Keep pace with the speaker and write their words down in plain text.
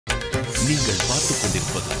நீங்கள் பார்த்துக்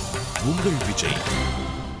கொண்டிருப்பது உங்கள் விஜய்.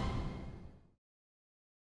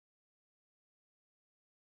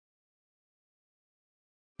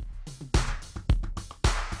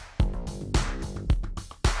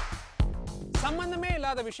 சம்பந்தமே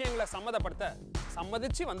இல்லாத விஷயங்களை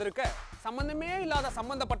சம்மதிச்சு வந்திருக்க சம்பந்தமே இல்லாத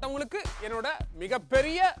சம்பந்தப்பட்டவங்களுக்கு என்னோட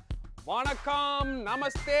மிகப்பெரிய வணக்கம்,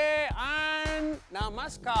 நமஸ்தே and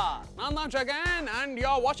namaskar. நான் தான் Jegan and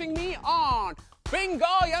you're watching me on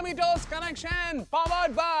Bingo Yamitos Connection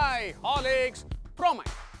powered by Horlicks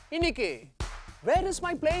Promite. இன்னைக்கு where is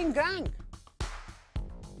my playing gang?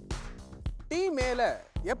 Team மேல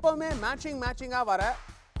எப்பவுமே மேட்சிங்கா வர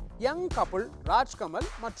யங் கப்புள் ராஜ்கமல்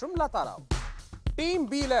மற்றும் லதாராவ். டீம்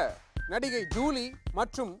பில நடிகை ஜூலி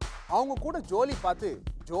மற்றும் அவங்க கூட ஜோலி பார்த்து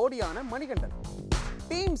ஜோடியான மணிகண்டன்.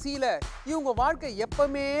 டீம் சில இவங்க வாழ்க்கை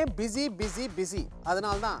எப்பவுமே பிஸி.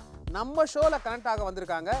 அதனால தான் நம்ம ஷோல கனெக்ட் ஆக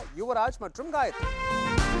வந்திருக்காங்க யுவராஜ் மற்றும் காயத்ரி.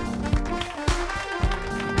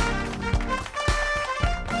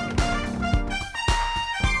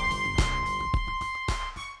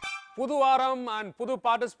 புது வாரம் அண்ட் புது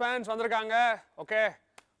பார்ட்டிசிபென்ட்ஸ் வந்திருக்காங்க. ஓகே,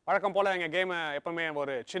 வழக்கம் போல எங்க கேம் எப்பவுமே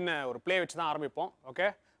ஒரு சின்ன ப்ளே வச்சு தான் ஆரம்பிப்போம். ஓகே,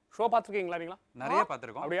 ஷோ பார்த்துருக்கீங்களா? நீங்களா நிறைய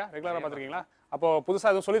பார்த்துருக்கோம். அப்படியா? ரெகுலராக பார்த்துருக்கீங்களா? அப்போ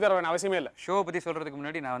புதுசாக எதுவும் சொல்லி தர வேண்டிய அவசியமே இல்லை. ஷோ பற்றி சொல்றதுக்கு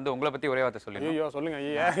முன்னாடி நான் வந்து உங்களை பற்றி ஒரே வார்த்தை சொல்லுங்க. ஐயோ சொல்லுங்க.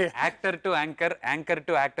 Actor to anchor, anchor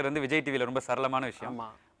to actor வந்து விஜய் டிவியில் ரொம்ப சரளமான விஷயம்.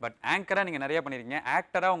 பட் ஆங்கராக நீங்கள் நிறைய பண்ணியிருக்கீங்க.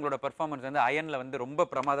 ஆக்டராக உங்களோட பெர்ஃபார்மன்ஸ் வந்து அயனில் வந்து ரொம்ப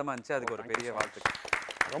பிரமாதமாக இருந்துச்சு. அதுக்கு ஒரு பெரிய வாழ்த்து.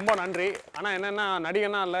 ரொம்ப நன்றி. ஆனால் என்னென்னா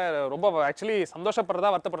நடிகனா இல்லை, ரொம்ப ஆக்சுவலி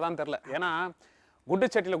சந்தோஷப்படுறதா வருத்தப்படுறதான்னு தெரில. ஏன்னா குண்டு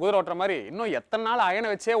சட்டியில் குதிரை ஓட்டுற மாதிரி இன்னும் எத்தனை நாள் அயனை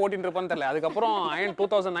வச்சே ஓட்டின்னு இருப்பான்னு தெரியல. அதுக்கப்புறம் அயன்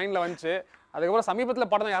 2009 வந்துச்சு. அதுக்கப்புறம்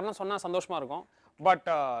சமீபத்தில் படம் யாருன்னா சொன்னால் சந்தோஷமா இருக்கும். பட்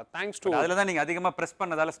தேங்க்ஸ் டு அதில் தான் நீங்கள் அதிகமாக ப்ரெஸ்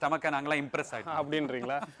பண்ணதால ஸ்டமக்கை நாங்களாம் இம்ப்ரெஸ் ஆகிட்டோம்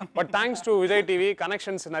அப்படின்றீங்களா? But thanks to Vijay TV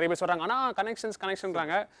connections நிறைய பேர் சொல்கிறாங்க. ஆனால்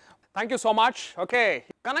கனெக்ஷன்றாங்க. Thank you so much. Okay,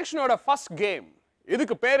 கனெக்ஷனோட first game.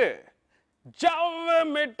 இதுக்கு பேரு ஜவ்வு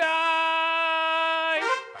மிட்டாய்.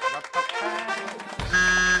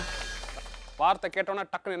 வார்த்தை கேட்டோன்னா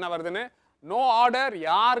டக்குன்னு என்ன வருதுன்னு நோ ஆர்டர்,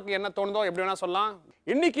 யாருக்கு என்ன தோணுதோ எப்படி வேணா சொல்லலாம்.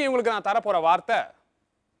 இன்னைக்கு உங்களுக்கு நான் தரப்போற வார்த்தை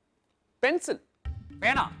பென்சில்.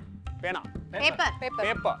 பேனா.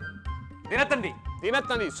 Paper. Dinathanthi.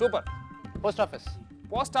 Super.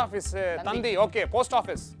 Post office தந்தி. Okay, post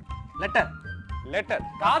office. லெட்டர்.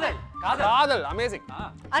 காதல். அமேசிங்.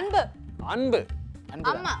 அன்பு.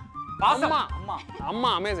 அம்மா.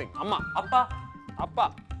 அமேசிங். அம்மா. அப்பா.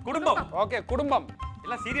 குடும்பம். ஓகே, குடும்பம்.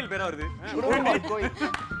 எல்லாம் சீரியல் பேரா வருது.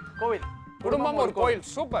 கோவில். குடும்பம் ஒரு கோயில்.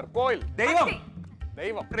 சூப்பர். கோயில்.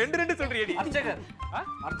 தெய்வம். ரெண்டு சொல்றீடி. அர்ச்சகர்.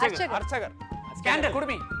 ஸ்கேண்டல்.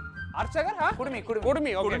 குடுமி. அர்ச்சகர்.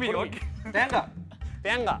 குடுமி. ஓகே.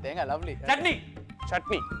 தேங்காய். லவ்லி.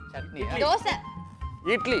 சட்னி. தோசை.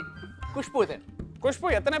 இட்லி. குஷ்பு.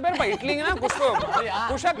 எத்தனை பேர் பா இட்லிங்கனா குஷ்பு?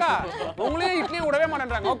 குஷக்கா. உங்களே இட்லி விடவே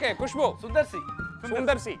மாட்டேன்றாங்க. Okay, Khushbu.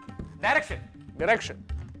 Sundar C. Direction.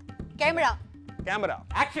 Camera.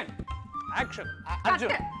 Action.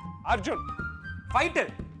 Arjun.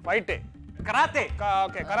 Fight. Karate.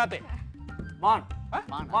 Okay, karate. மான்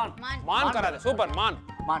கராத்தே. சூப்பர். மான்.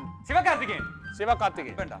 சிவகார்த்திகேயன்.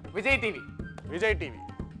 விஜய் டிவி.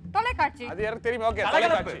 தொலைக்காட்சி. அது யாருக்கு தெரியும்? ஓகே,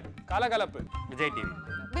 தொலைக்காட்சி. கலகலப்பு. Vijay TV.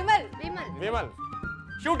 Vimal.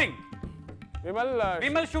 Shooting.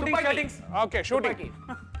 Vimal shooting. Okay, shooting.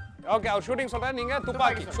 Okay, அவர் ஷூட்டிங் சொல்றாரு, நீங்க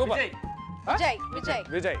துப்பாக்கி. Super.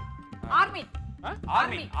 Vijay. Army.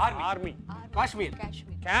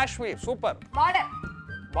 Kashmir. Super.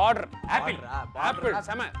 Border. Apple.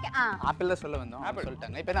 செம. ஆப்பிள்ல சொல்ல வந்தோம்,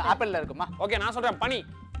 சொல்லிட்டாங்க. இப்போ என்ன ஆப்பிள்ல இருக்குமா? ஓகே, நான் சொல்றேன்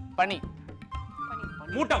பனி.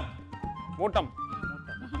 மூட்டம்.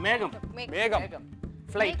 மேகம்.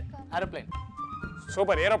 Flight. Aeroplane.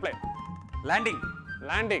 Super. Aeroplane. Landing.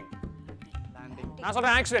 நான்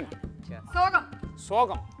சொல்றேன் ஆக்சிடென்ட்.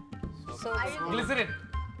 சோகம். கிளிசரின்.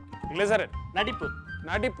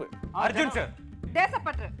 நடிப்பு. அர்ஜுன் சார்.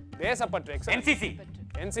 தேசப்பற்று. NCC.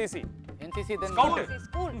 Scout.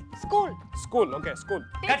 School. Okay, school.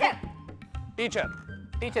 Teacher.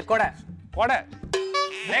 கொடை.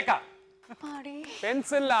 ரேகா.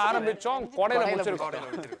 பென்சில்ல ஆரம்பிச்சோம், கொடையில முடிச்சிருக்கோம்.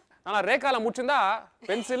 ஆனா ரேகால முடிச்சிருந்தா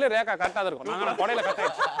பென்சில் ரேகா கரெக்டா இருக்கும். நாங்க கொடையில கட்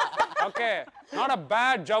ஆயிடுச்சு. ஓகே, நாட் a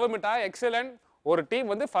bad ஜவ்வு மிட்டாய். எக்ஸலென்ட். ஒரு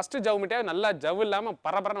டீம் வந்து ஃபர்ஸ்ட் ஜவ்வு மிட்டாய் நல்லா ஜவ்வு இல்லாம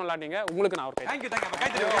பரபரன்னு விளையாண்டீங்க. உங்களுக்கு நான் ஒரு கை. தேங்க்யூ.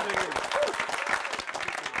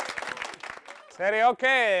 சரி,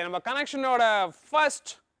 ஓகே, நம்ம கனெக்ஷனோட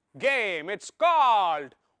ஃபர்ஸ்ட் கேம். It's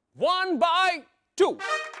called 1/2.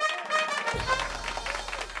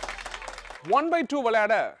 1/2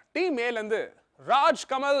 விளையாட டீம் ஏல இருந்து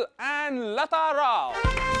ராஜ்கமல் அண்ட் லதாராவ்.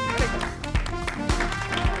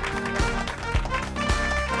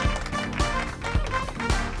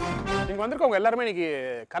 இங்க வந்திருக்கவங்க எல்லாருமே இன்னைக்கு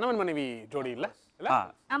கணவன் மனைவி ஜோடி இல்ல? இல்ல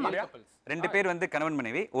ரெண்டு பேர் வந்து கணவன்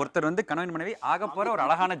மனைவி, ஒருத்தர் வந்து கணவன் மனைவி ஆக போற ஒரு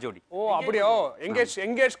அழகான ஜோடி. ஓ அப்படியோ,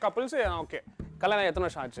 எங்கேஜ் கப்பிள்ஸ். ஓகே, கல்யாணம் எத்தனை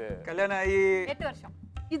வருஷம் ஆச்சு? கல்யாணம் ஆகி 8 வருஷம்.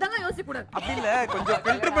 இதெல்லாம் யோசிக்க கூடாது. அப்படி இல்ல, கொஞ்சம்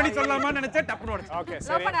ஃபில்டர் பண்ணி சொல்லலாமான்னு நினைச்சா டப்புன்னு ஓடுச்சு. ஓகே லவ்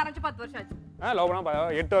சரி. பண்ண ஆரம்பிச்சு 10 வருஷம் ஆச்சு. லவ் பண்ணா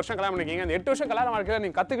 8 வருஷம் கல்யாணம் பண்ணிருக்கீங்க. அந்த 8 வருஷம் கல்யாணம் வாழ்க்கையில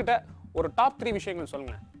நீங்க கத்துக்கிட்ட ஒரு டாப் 3 விஷயங்கள்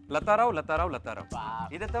சொல்லுங்க. லத்தாராவ் லத்தாராவ் லத்தாராவ்.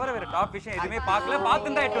 இதை தவிர வேற டாப் விஷயம் எதுவுமே பார்க்கல.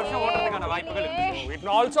 பார்த்துட்டா 8 வருஷம் ஓடுறதுக்கான வாய்ப்புகள் இருக்கு. இட்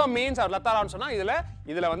ஆல்சோ மீன்ஸ் அவர் லத்தாரான்னு சொன்னா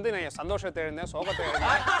இதுல வந்து நான் சந்தோஷத்தை எழுந்தேன், சோகத்தை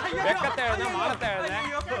எழுந்தேன், வெக்கத்தை எழுந்தேன், மானத்தை எழுந்தேன்.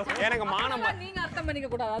 எனக்கு மானம் நீங்க அர்த்தம் பண்ணிக்க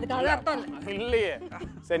கூடாது. அதுக்கு அது அர்த்தம் இல்ல. இல்லையே.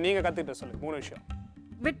 சரி, நீங்க கத்துக்கிட்ட சொல்லுங்க 3 விஷயம்.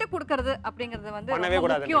 விட்டு கொடுக்கிறது அப்படிங்கிறது வந்து பண்ணவே ரொம்ப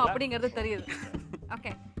கூடாது முக்கியம் அப்படிங்கிறது தெரியுது.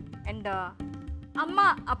 ஓகே. அண்ட் அம்மா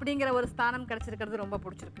அப்படிங்கிற ஒரு ஸ்தானம் கிடைச்சிருக்கிறது ரொம்ப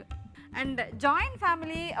பிடிச்சிருக்கு. அண்ட் ஜாயிண்ட்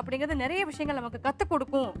ஃபேமிலி அப்படிங்கிறது நிறைய விஷயங்கள் நமக்கு கற்றுக்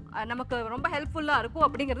கொடுக்கும், நமக்கு ரொம்ப ஹெல்ப்ஃபுல்லா இருக்கும்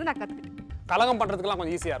அப்படிங்கிறது நான் கற்றுக்கிட்டேன். கலகம் பண்றதுக்குலாம்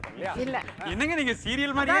கொஞ்சம் ஈஸியா இருக்கும் இல்லையா? இல்ல என்னங்க நீங்க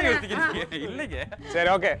சீரியல் மாதிரியே யோசிக்கிறீங்க? இல்லைங்க.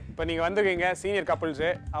 சரி ஓகே, இப்போ நீங்க வந்திருக்கீங்க சீனியர் கப்பிள்ஸ்,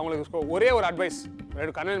 அவங்களுக்கு ஒரே ஒரு அட்வைஸ்,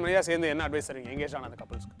 கணவன் மனைவியா சேர்ந்து என்ன அட்வைஸ் தரீங்க எங்கேஜ் ஆன அந்த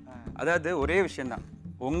கப்பிள்ஸ்க்கு? அதாவது ஒரே விஷயம் தான்,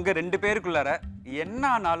 உங்க 2 பேருக்குள்ளார என்ன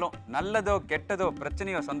ஆனாலும் நல்லதோ கெட்டதோ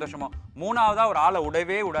பிரச்சனையோ சந்தோஷமோ மூணாவதா ஒரு ஆளை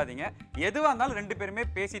விடவே விடாதீங்க. எதுவா இருந்தாலும் 2 பேருமே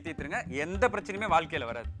பேசி தீர்த்துருங்க. எந்த பிரச்சனையுமே வாழ்க்கையில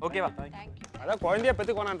வராது. ஓகேவா? அதான் குழந்தைய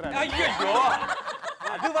பெத்துக்கோனான்றாங்க. ஐயோ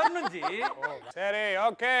அது வரணும் ஜி. சரி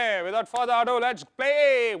okay, without further ado let's play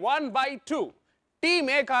 1 by 2. Team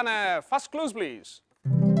A கான first clues please.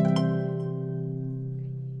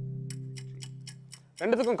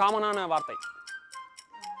 ரெண்டுத்துக்கும் காமனான வார்த்தை.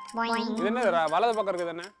 இது என்ன வலது பக்கம்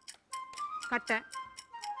இருக்குது? என்ன? கட்டை.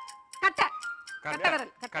 கட்டை. கட்டை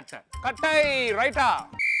விரல். கட்டை. கட்டை. ரைட்டா?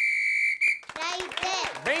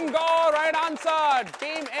 Bingo, right answer.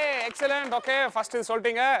 Team A, excellent. Okay, first இது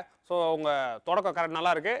சொல்லிட்டீங்க. So உங்க தொடக்கம் கரெக்ட்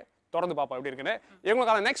நல்லா இருக்கு. தொடர்ந்து பாப்போம் எப்படி இருக்குன்னு.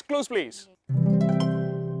 இவங்களுக்கான next clues please.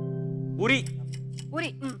 உரி. உரி.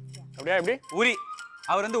 அப்படியே எப்படி? உரி.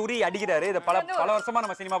 அவர் வந்து உரி அடிக்கிறாரு. இத பல வருஷமா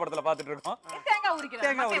நம்ம சினிமா படத்துல பாத்துட்டு இருக்கோம். தேங்காய் உரிக்கிறாங்க.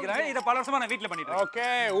 தேங்காய் உரிக்கிறாங்க. இத பல வருஷமா நான் வீட்ல பண்ணிட்டு இருக்கேன். ஓகே,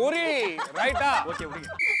 உரி. ரைட்டா? Okay Uri.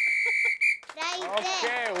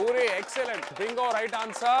 Okay, Uri. Excellent. Bingo, right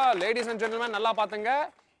answer. Ladies and gentleman நல்லா பாத்துங்க.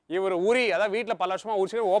 இவர் உரி அதாவது வீட்ல பல வருஷமா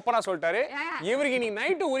உரிச்சு ஓபனா சொல்லிட்டாரு. இவருக்கு இன்னைக்கு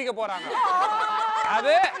நைட் உரிக்க போறாங்க.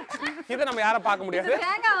 அது இத நம்ம யாரை பார்க்க முடியாது.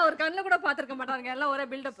 தேங்காய் ஒரு கண்ணுல கூட பாத்துக்க மாட்டாங்க. எல்லாம் ஒரே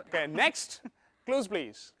build up. Okay, next clues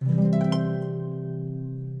please.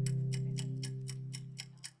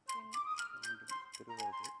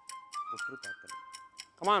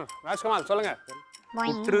 Come on Rajkamal சொல்லுங்க.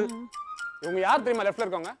 உற்று. இவங்க யார் தெரியுமா லெஃப்ட்ல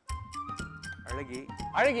இருக்கவங்க? அழகி.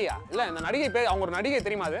 அழகியா? இல்ல இந்த நடிகை பேர், அவங்க ஒரு நடிகை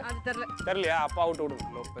தெரியுமா? அது அது தெரியல. தெரியலையா? அப்பா விட்டு விடுங்க.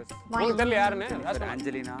 லோபஸ். உங்களுக்கு தெரியல யாருன்னு?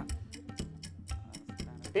 அஞ்சலினா.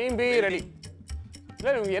 Team be ready.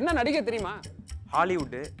 இல்ல இவங்க என்ன நடிகை தெரியுமா?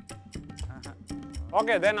 Hollywood.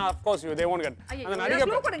 Okay, then of course you they won't get. அந்த நடிகை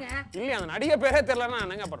க்ளூ கொடுங்க. இல்ல அந்த நடிகை பேரே தெரியலனா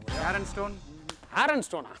என்னங்க பண்ண முடியும்? Aaron stone. Aaron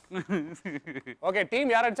ஸ்டோனா? Okay,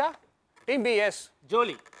 team யாரச்சா? Team B S.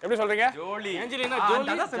 ஜோலி. எப்படி சொல்றீங்க? ஜோலி. Angelina Jolie.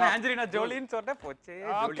 அதான் சொன்னேன் ஆஞ்சலினா ஜோலின்னு சொன்னே போச்சே.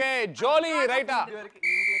 ஓகே, ஜோலி ரைட்டா?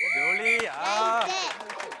 ஜோலி.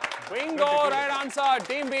 Bingo, right answer.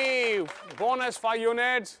 Team B bonus 5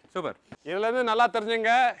 units. Super. இதுல இருந்து நல்லா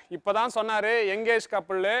தெரிஞ்சுங்க. இப்பதான் சொன்னாரு எங்கேஜ்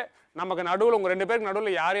கப்பிள் நமக்கு நடுவுல உங்க 2 பேருக்கு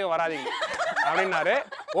நடுவுல யாரையும் வராதீங்க அப்படின்னாரு.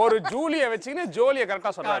 ஒரு ஜூலியை வச்சுக்கின்னு ஜோலியை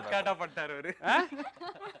கரெக்டா சொன்னாரு. கரெக்டா பண்ணிட்டாரு அவரு.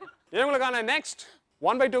 இவங்களுக்கான நெக்ஸ்ட்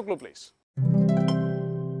 1 by 2 க்ளூ ப்ளீஸ்.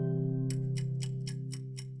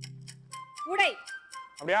 உடை.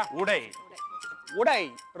 அப்படியா? உடை. உடை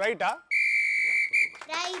ரைட்டா?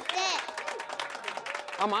 ரைட்.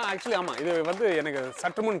 ஆமா, ஆக்சுவலி ஆமா, இது வந்து எனக்கு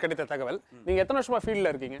சற்று முன் கிடைத்த தகவல். நீங்க எத்தனை வருஷமா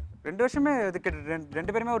ஃபீல்ட்ல இருக்கீங்க? 2 வருஷமே. இதுக்கு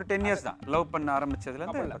 2 பேருமே ஒரு 10 இயர்ஸ் தான் லவ் பண்ண ஆரம்பிச்சதுல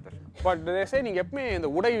இருந்து 10 வருஷம். பட் தே நீங்க எப்பவுமே இந்த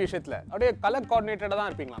உடை விஷயத்துல அப்படியே கலர் கோஆர்டினேட்டடா தான்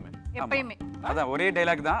இருப்பீங்களாமே? எப்பயுமே. அதான் ஒரே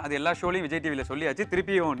டைலாக் தான். அது எல்லா ஷோலயும் விஜய் டிவில சொல்லியாச்சு.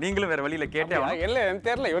 திருப்பியும் நீங்களும் வேற வழியில கேட்டே ஆகணும். இல்ல எனக்கு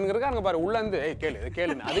தெரியல. இவங்க இருக்காங்க பாரு உள்ள இருந்து ஏய் கேளு இது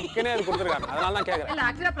கேளுன்னு அதுக்குனே அது கொடுத்திருக்காங்க. அதனால தான் கேக்குறேன். இல்ல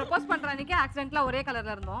ஆக்சுவலா ப்ரோபோஸ் பண்ற அன்னைக்கு ஆக்சிடென்ட்ல ஒரே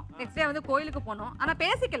கலர்ல இருந்தோம். நெக்ஸ்ட் டே வந்து கோயிலுக்கு போனோம். ஆனா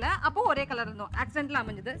பேசிக்கல. அப்போ ஒரே கலர் இருந்தோம். ஆக்சிடென்ட்ல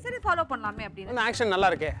அமைஞ்சது. சரி ஃபாலோ பண்ணலாமே அப்படின்னு. அந்த ஆக்ஷன் நல்லா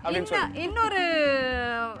இருக்கே அப்படினு சொல்லி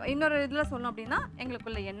இன்னொரு இதுல சொன்னோம் அப்படின்னா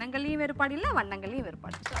எங்களுக்குள்ள எண்ணங்களையும் வேறுபாடு இல்ல, வண்ணங்களையும்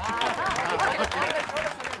வேறுபாடு.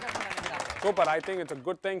 Super. I think it's a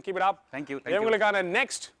good thing. Keep it up. Thank you. இவங்களுக்கான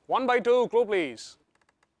நெக்ஸ்ட் 1 by 2 க்ளூ ப்ளீஸ்.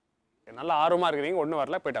 நல்லா ஆர்வமா இருக்கீங்க. ஒண்ணு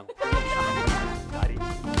வரல போய்ட்டாங்க. சாரி.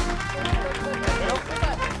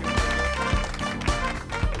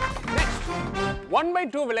 நெக்ஸ்ட் 1 by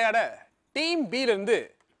 2 விளையாட டீம் பி ல இருந்து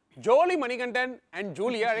ஜோலி, மணிகண்டன் அண்ட்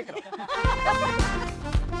ஜூலியா அழைக்கிறோம்.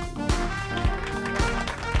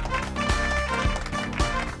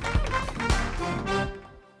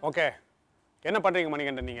 ஓகே, என்ன பண்றீங்க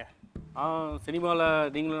மணிகண்டன் நீங்க? சினிமாவில்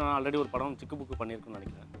நீங்களும் நான் ஆல்ரெடி ஒரு படம் சிக்கு புக்கு பண்ணியிருக்கேன்னு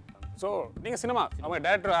நினைக்கிறேன். ஸோ நீங்க சினிமா அவங்க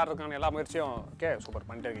டைரக்டர் ஆகிறதுக்கான எல்லா முயற்சியும் ஓகே சூப்பர்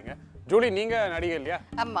பண்ணிட்டு இருக்கீங்க. ஜூலி நீங்க நடிகை இல்லையா?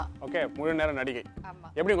 ஆமா. ஓகே முழு நேரம் நடிகை. ஆமா.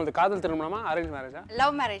 எப்படி உங்களுக்கு காதல் திருமணமா அரேஞ்ச் மேரேஜா?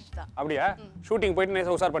 லவ் மேரேஜ் தான். அப்படியா? ஷூட்டிங் போயிட்டு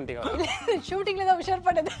நேசா உஷார் பண்ணிட்டீங்க? ஷூட்டிங்ல தான் உஷார்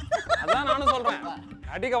பண்ணது. அதான் நானும் சொல்றேன்.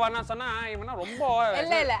 நடிகை வரனா சொன்னா இவனா ரொம்ப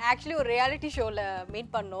இல்ல ஆக்சுவலி ஒரு ரியாலிட்டி ஷோல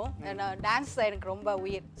மீட் பண்ணோம். நான் டான்ஸ் எனக்கு ரொம்ப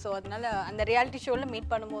உயிர். சோ அதனால அந்த ரியாலிட்டி ஷோல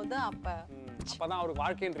மீட் பண்ணும்போது அப்பதான் அவருக்கு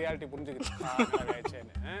வாழ்க்கையின் ரியாலிட்டி புரிஞ்சுக்கிச்சு.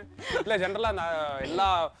 இல்ல ஜென்ரலா அந்த எல்லா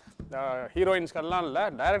ஹீரோயின்ஸ்க்கெல்லாம் இல்லை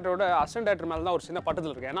டைரக்டரோட அசிஸ்டன்ட் டைரக்டர் மேலே தான் ஒரு சின்ன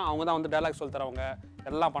பட்டத்தில் இருக்கு. ஏன்னா அவங்க தான் வந்து டைலாக் சொல்லி தரவங்க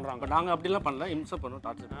எல்லாம் பண்ணுறாங்க. நாங்கள் அப்படிலாம் பண்ணல, இம்சை பண்ணுவோம்,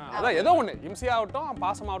 டார்ச்சர். அதான் ஏதோ ஒன்று இம்சையாகட்டும்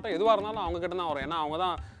பாசமாகட்டும் எதுவாக இருந்தாலும் அவங்க கிட்ட தான் வரும். ஏன்னா அவங்க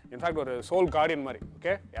தான் இன்ஃபேக்ட் ஒரு சோல் கார்டியன் மாதிரி.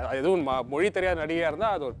 ஓகே எதுவும் மொழி தெரியாத நடிகையாக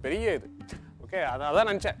இருந்தால் அது ஒரு பெரிய இது. ஓகே அதான்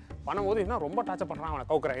நினச்சேன் பண்ணும்போது இன்னும் ரொம்ப டார்ச்சர் பண்றான் அவனை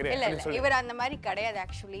கவுக்குறேன். இல்ல இவர் அந்த மாதிரி கிடையாது.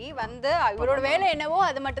 ஆக்சுவலி வந்து இவரோட வேலை என்னவோ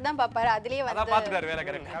அது மட்டும் தான் பாப்பாரு. அதுலயே வந்து பாத்துட்டாரு வேலை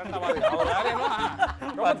கரெக்ட்டா. அவர் வேலை என்னவோ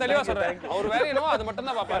ரொம்ப தெளிவா சொல்றேன். அவர் வேலை என்னவோ அது மட்டும்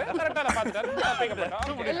தான் பாப்பாரு. கரெக்ட்டா பாத்துட்டாரு.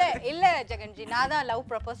 இல்ல ஜெகன்ஜி நான் தான் லவ்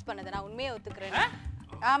ப்ரப்போஸ் பண்ணது. நான் உண்மையை ஒத்துக்கிறேன்.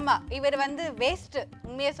 ஆமா இவர் வந்து வேஸ்ட்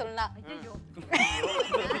உண்மையே சொல்லலாம்.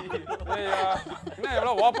 என்ன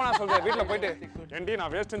எவ்வளவு ஓபனா சொல்ற வீட்ல போயிட்டு ஏண்டி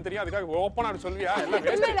நான் வேஸ்ட்னு தெரியும் அதுக்காக ஓபனா சொல்வியா? எல்லாம்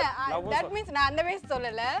வேஸ்ட். இல்ல தட் மீன்ஸ் நான் அந்த வேஸ்ட்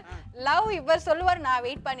சொல்லல. லவ் இவர் சொல்லுவார் நான்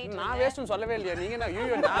வெயிட் பண்ணிட்டு நான் வேஸ்ட்னு சொல்லவே இல்லையா? நீங்க என்ன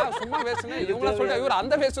ஐயோ நான் சும்மா வேஸ்ட்னு இவங்கள சொல்ற இவர்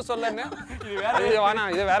அந்த வேஸ்ட் சொல்லன்னு இது வேற வேணா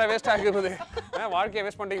இது வேற வேஸ்ட் ஆகுது. வாழ்க்கையை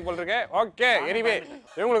வேஸ்ட் பண்ணிட்டீங்க போல இருக்கே. ஓகே எனிவே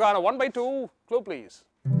இவங்களுக்கான 1/2 க்ளூ ப்ளீஸ்.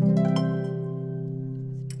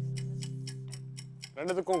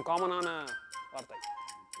 ரெண்டுத்துக்கும் காமனான வார்த்தை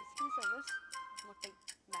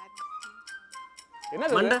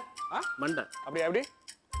என்னது? மண்டை. மண்டை. அப்படி அப்படி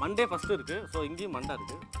மண்டே ஃபர்ஸ்ட் இருக்கு. சோ இங்கேயும் மண்டை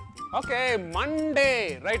இருக்கு. ஓகே மண்டே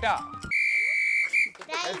ரைட்டா?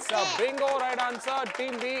 It's a bingo right answer.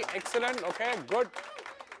 Team B excellent. Okay good.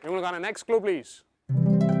 இவங்களுக்கான next clue please.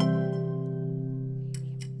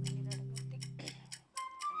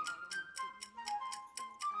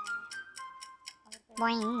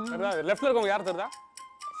 லெஃப்ட்ல இருக்கவங்க யார் தெரியுதா?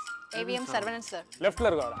 AVM Saravanan sir. லெஃப்ட்ல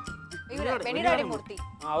இருக்கவரா? இவரு வெனிராடி மூர்த்தி.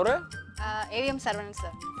 அவரு ஏவிஎம் சரவணன்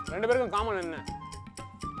சார். ரெண்டு பேருக்கும் காமன் என்ன?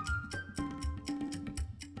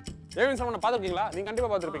 ஏவிஎம் சரவணன் பாத்துருக்கீங்களா? நீங்க கண்டிப்பா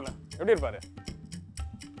பாத்துருப்பீங்களா? எப்படி இருப்பாரு?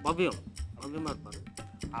 பவ்யமா இருப்பாரு.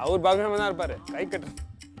 அவர் பவ்யமா தான் இருப்பாரு. கை கட்டு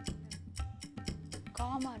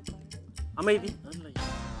காமா இருப்பாரு. அமைதி.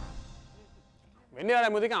 வெண்ணிராடை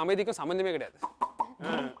மூர்த்திக்கும் அமைதிக்கும் சம்பந்தமே கிடையாது.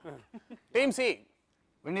 Team C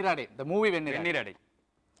வெண்ணிராடை the movie வெண்ணிராடை.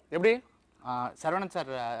 எப்படி? சரவணன் சார்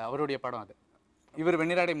அவருடைய படம் அது. இவர்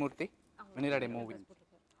வெண்ணிராடை மூர்த்தி வெண்ணிராடை மூவி.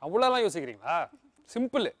 அவ்வளோலாம் யோசிக்கிறீங்களா?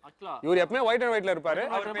 சிம்பிள். இவர் எப்பவுமே ஒயிட் அண்ட் ஒயிட்ல இருப்பாரு.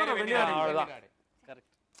 அவ்வளவுதான்.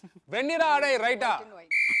 வெண்ணிராடை ரைட்டா?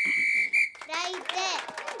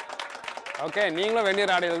 ஓகே நீங்களும்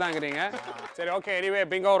வெண்ணிராடையில் தான் இருக்கிறீங்க. சரி okay anyway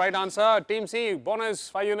Bingo right answer. Team C bonus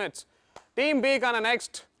 5 units. Team B கான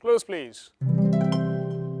நெக்ஸ்ட் க்ளூஸ் ப்ளீஸ்.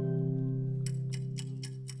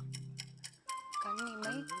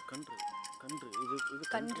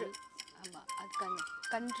 கன்று. ஆமா அது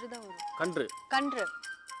கன்று தான் வரும். கன்று. கன்று.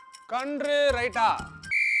 கன்று ரைட்டா?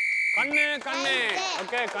 கண்ணு கண்ணு.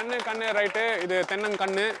 ஓகே கண்ணு கண்ணு ரைட்டு. இது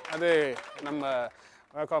தென்னங்கண்ணு, அது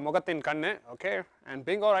நம்ம முகத்தின் கண்ணு. Okay and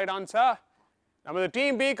Bingo right answer. நமது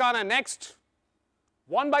டீம் பி கான நெக்ஸ்ட்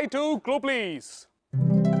 1/2 க்ளூ ப்ளீஸ்.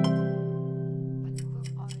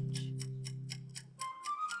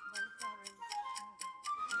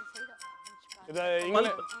 இது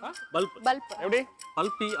இங்கிலீஷ் பல்ப். பல்ப். எப்படி?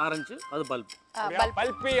 பல்பி ஆரஞ்சு அது பல்ப்.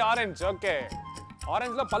 பல்பி ஆரஞ்சு. ஓகே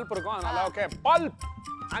ஆரஞ்சுல பல்ப் இருக்கும் அதனால ஓகே பல்ப்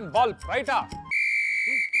அண்ட் பல்ப் ரைட்டா?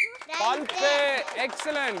 Bulb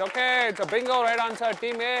excellent. Okay it's a bingo right answer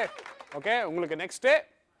team A. Okay உங்களுக்கு next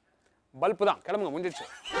bulb தான். கிளம்புங்க முடிஞ்சிச்சு.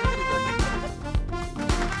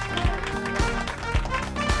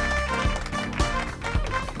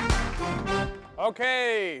 ஓகே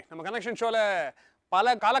நம்ம கனெக்ஷன் ஷோல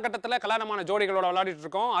பல காலகட்டத்தில் கல்யாணமான ஜோடிகளோட விளையாடிட்டு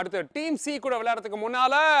இருக்கோம். அடுத்து டீம் சி கூட விளையாடுறதுக்கு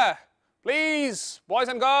முன்னால please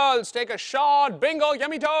boys and girls take a short bingo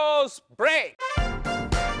yummy toss break.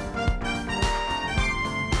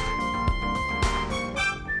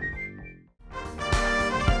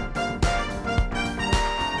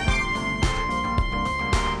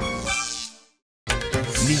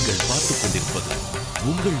 நீங்கள் பார்த்துக் கொண்டிருப்பது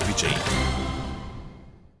உங்கள் Vijay.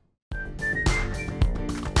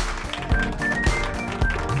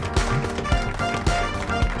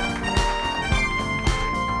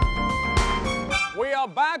 We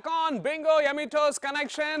are back on Bingo Yummy Toss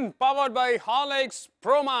Connection powered by Horlicks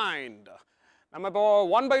Promind. நம்ம இப்போ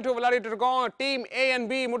 1/2 விளையாடிட்டு இருக்கோம். டீம் A and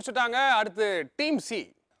B முடிச்சிட்டாங்க. அடுத்து team C.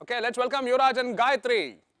 Okay, let's welcome Yuvaraj and Gayathiri.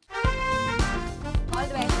 All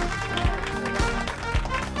the way.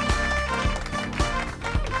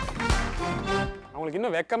 அவங்களுக்கு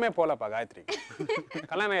இன்னும் வெக்கமே போலப்பா காயத்ரி.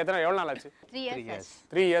 கல்யாணம் எவ்வளவு நாள் ஆச்சு? 3 years.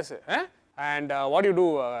 3 years. And what do you do,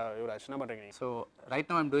 Yuvaraj? என்ன பண்றீங்க நீங்க? So right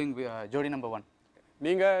now I'm doing ஜோடி நம்பர் 1.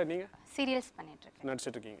 நீங்க Serials பண்ணிட்டு இருக்கேன்.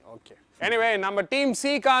 நடிச்சிட்டு இருக்கீங்க. ஓகே. Anyway, நம்ம டீம்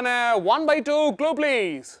C கான 1/2 clue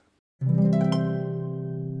please.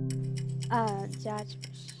 Judge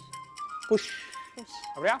Push.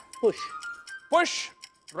 அப்படியா? Push. Push.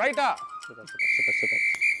 ரைட்டா? Super.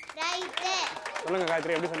 சொல்லுங்க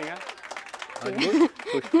காயத்ரி, எப்படி சொன்னீங்க?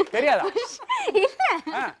 தெரியாதா? இல்ல.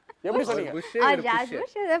 எப்படி சொன்னீங்க?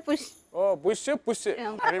 push. ஓ push.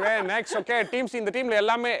 Anyway, next, okay, teams இந்த டீம்ல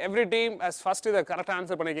எல்லாமே every team as first இத கரெக்ட்டா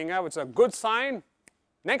ஆன்சர் பண்ணிருக்கீங்க. It's a good sign.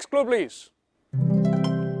 Next clue please.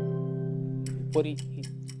 பொரி.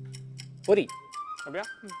 அப்படியா?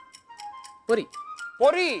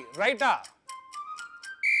 பொரி, ரைட்டா?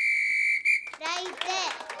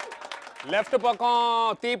 லெஃப்ட் பக்கம்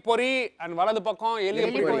தீப்பொறி and வலது பக்கம்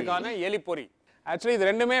எலிப்பொரிக்கான எலிப்பொரி. ஆக்சுவலி இது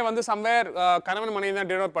ரெண்டுமே வந்து சம்வேர் கணவன் மனைவி தான்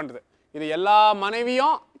டினோட் பண்ணுது. இது எல்லா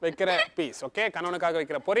மனைவியும் வைக்கிற பீஸ். ஓகே, கணவனுக்காக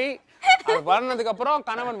வைக்கிற பொரி. அது வளர்ந்ததுக்கு அப்புறம்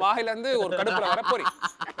கணவன் வாயில இருந்து ஒரு கடுப்புல வர பொரி.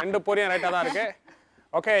 ரெண்டு பொரியும் ரைட்டா தான் இருக்கு.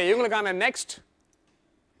 ஓகே, இவங்களுக்கான நெக்ஸ்ட்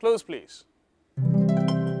க்ளூஸ் ப்ளீஸ்.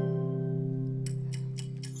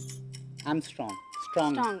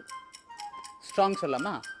 Strong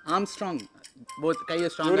சொல்லலாமா? Armstrong. both கைய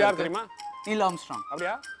ஸ்ட்ராங்கா இவரு யார் இருக்கு. தெரியுமா? Neil Armstrong.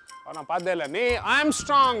 அப்படியா? நான் பார்த்ததே இல்ல. நீ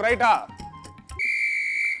ஆம்ஸ்ட்ராங் ரைட்டா?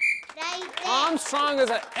 Armstrong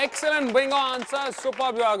is an excellent bingo answer.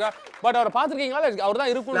 Superb yoga. But அவரை பார்த்திருக்கீங்களா? அவர்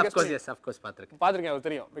தான் இருக்கும்னு கெஸ் பண்ணி. Of course பாத்திருக்கேன். பார்த்திருக்கேன், அவர்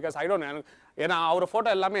தெரியும். Because I don't know. ஏன்னா அவர்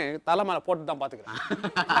போட்டோ எல்லாமே தலை மேல போட்டு தான் பார்த்துக்கிறேன்.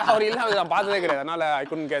 அவர் இல்ல, நான் பார்த்ததே கிடையாது. அதனால I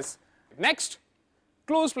couldn't guess. Next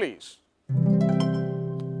clues please.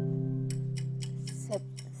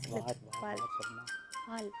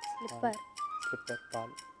 Slipper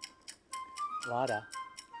பால் வாரா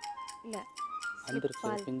இல்ல அந்திருச்சு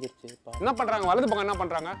பிஞ்சிருச்சு பால். என்ன பண்றாங்க? வலது பக்கம் என்ன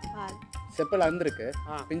பண்றாங்க? செப்பல் அந்திருக்கு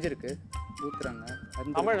பிஞ்சிருக்கு ஊத்துறாங்க.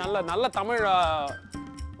 தமிழ் நல்ல தமிழ்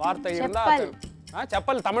வார்த்தை இருந்தா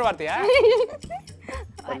செப்பல் தமிழ் வார்த்தையா?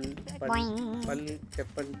 பல்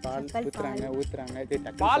செப்பல் பால்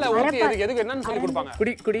ஊத்துறாங்க. பாலை ஊத்தி எதுக்கு என்னன்னு சொல்லி கொடுப்பாங்க?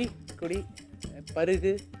 குடி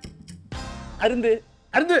பருகு அருந்து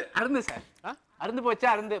சார். அருந்து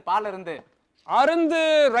போச்சா? பால் அருந்து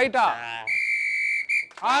ரைட்டா?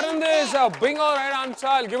 அருந்து is a bingo right answer.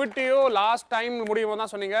 I'll give it to you. Last time முடியுமோ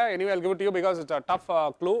தான் சொன்னீங்க. Anyway, I'll give it to you because it's a tough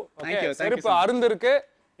clue. Okay, செருப்பு அருந்து இருக்கு.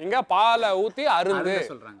 இங்க பாலை ஊத்தி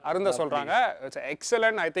அருந்த சொல்றாங்க. It's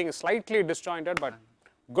excellent. I think slightly disjointed but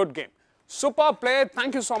good game. Super play.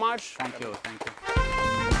 Thank you so much. Thank you.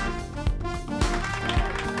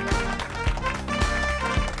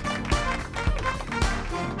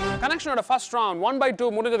 Connectionோட first round 1/2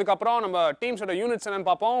 முடிஞ்சதுக்கு அப்புறம் நம்ம டீம்ஸோட யூனிட்ஸ்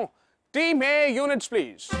என்னன்னு பார்ப்போம். Team A units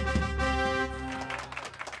please.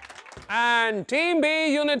 And Team B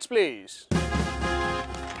units please.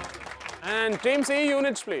 And Team C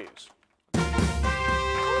units please.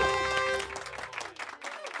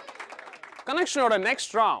 Connectionோட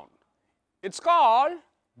next round. It's called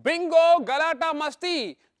Bingo Galata Masti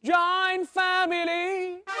Joint Family.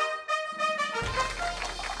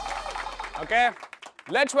 Okay.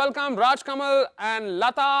 Let's welcome Rajkamal and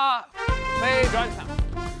Latharao. Join them.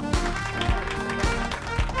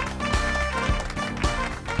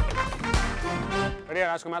 Ready,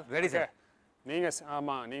 Rajkamal? Ready, sir. நீங்க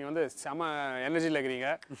வந்து செம எனர்ஜில இருக்கீங்க.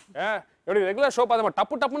 எப்படி regular show பார்த்து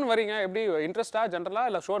டப்புன்னு வரீங்க? எப்படி இன்ட்ரெஸ்டா ஜெனரலா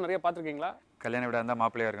இல்ல ஷோ நிறைய பாத்துருக்கீங்களா? கல்யாண வீடா இருந்தா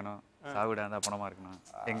மாப்பிள்ளையா இருக்கணும், சாவு வீடா இருந்தா பணமா இருக்கணும்,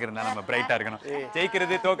 எங்க இருந்தா நம்ம பிரைட்டா இருக்கணும்.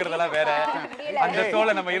 ஜெயிக்கிறது தோக்குறதெல்லாம் வேற, அந்த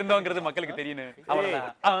தோல நம்ம இருந்தோங்கிறது மக்களுக்கு தெரியணும். அவ்வளவுதான்.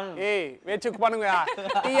 வெச்சு பண்ணுங்க.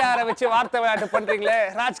 டிஆர் வச்சு வார்த்தை விளையாட்டு பண்றீங்களே,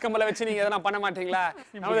 ராஜ்கமலை வச்சு நீங்க எதனா பண்ண மாட்டீங்களா?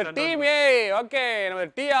 நம்ம டீம் ஏ ஓகே, நம்ம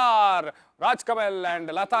TR Rajkamal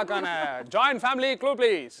and லதாக்கான joint family clue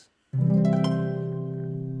please.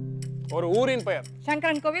 ஒரு ஊரின் பெயர்.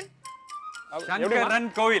 சங்கரன் கோவில். சங்கரன்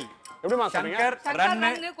கோவில். எப்படிமா சொல்றீங்க?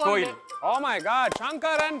 சங்கரன் கோவில். Oh my god,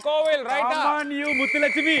 சங்கரன் கோவில் ரைட்டா? Come on you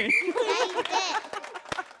Muthulakshmi.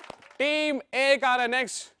 Team A கான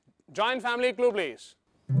next joint family clue please.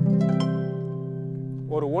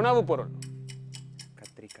 ஒரு உணவு பொருள்.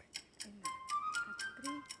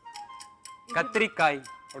 கத்திரிக்காய்.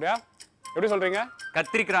 அப்படியா? எப்படி சொல்றீங்க?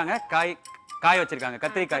 கத்திரிக்காங்க, காய் வச்சிருக்காங்க.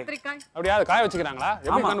 கத்திரிக்காய். அப்படியா? அது காய வச்சிருக்காங்களா?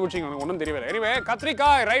 எப்படி கண்டுபிடிச்சீங்க? எனக்கு ஒண்ணும் தெரியல. எனிவே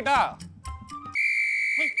கத்திரிக்காய் ரைட்டா?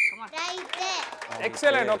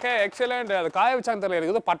 எக்ஸலென்ட். Okay, excellent. அது காய வச்சாங்க தெரியல,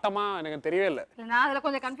 இருக்குது பட்டமா எனக்கு தெரியவே இல்ல. நான் அதுல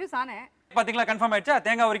கொஞ்சம் கன்ஃபியூஸ் ஆனேன். பாத்தீங்களா? கன்ஃபார்ம் ஆயிடுச்சா?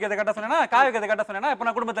 தேங்காய் உரிக்கிறத கட்ட சொன்னேனா, காய் வைக்கிறத கட்ட சொன்னேனா, இப்ப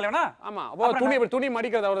நான் குடும்பத்துல வேணா? ஆமா. அப்போ துணி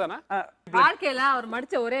மடிக்கிறது அவர்தானே? வாழ்க்கையில அவர்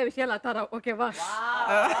மடிச்ச ஒரே விஷயம் லதாராவ். ஓகேவா?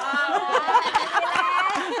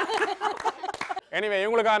 எனிவே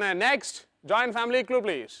உங்களுக்கான next joint family clue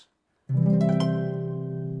please.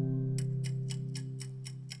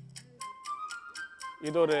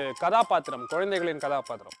 இது ஒரு கதாபாத்திரம், குழந்தைகளின்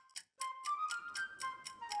கதாபாத்திரம்.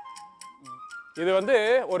 இது வந்து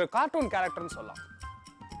ஒரு கார்ட்டூன் கேரக்டர்னு சொல்லலாம்.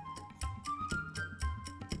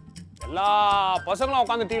 எல்லா பசங்களும்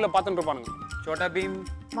உட்காந்து டிவில பார்த்துட்டு இருப்பானுங்க. சோட்டா பீம்.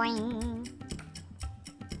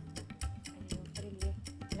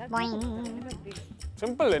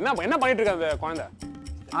 சிம்பிள். என்ன பண்ணிட்டு இருக்கு அந்த குழந்தை?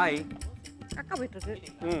 ஹாய். அக்கா போயிட்டு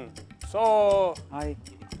இருக்கு. So hi.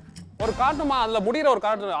 ஒரு கார்ட்டூமா அதில் முடிகிற ஒரு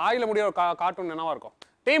கார்ட்டூன், ஆயில முடிகிற ஒரு கார்ட்டூன் என்னவா இருக்கும்?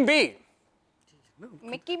 Team B.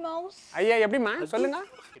 Mickey mouse. ஐயா எப்படிமா சொல்லுங்க?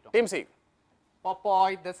 Team C.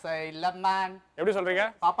 பாப்பாய் தி சைலண்ட் மேன். எப்படி சொல்றீங்க?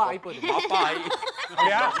 பாப்பா ஐ போடு. பாப்பாய்.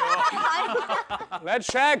 அப்படியா?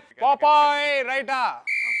 Let's check. பாப்பாய் ரைட்டா?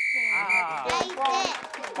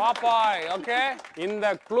 பாப்பாய். ஓகே. இந்த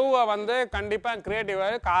க்ளூவை வந்து கண்டிப்பா கிரியேட்டிவ்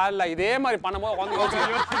காலைல இதே மாதிரி பண்ணும்போது உட்காந்து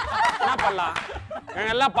யோசிச்சு என்ன பண்ணலாம்?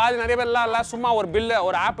 எல்லாம் பாதி நிறைய பேர் எல்லாம் சும்மா ஒரு பில்லு,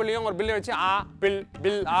 ஒரு ஆப்பிளையும் ஒரு பில்லு வச்சு பில்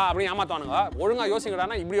அப்படின்னு ஏமாத்துவானுங்க. ஒழுங்கா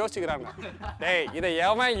யோசிக்கிறானா இப்படி யோசிக்கிறாங்க. டேய் இதை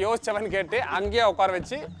எவன் யோசிச்சவன் கேட்டு அங்கேயே உட்கார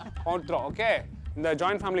வச்சு கொடுத்துரும். ஓகே. இந்த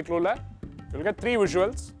joint family க்ளூவில் you get 3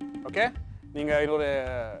 visuals. Okay.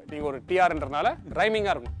 நீங்கள் ஒரு டிஆர்ன்றனால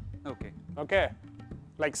ரைமிங்காக இருக்கும். Okay. Okay.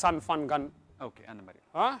 Like Sun, fun, கன். ஓகே அந்த மாதிரி.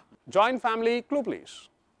 Joint family clue please.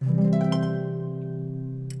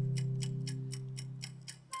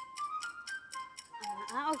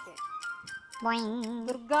 Okay.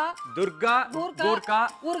 Durga. Durga.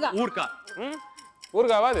 Gurkha. ஊர்கா.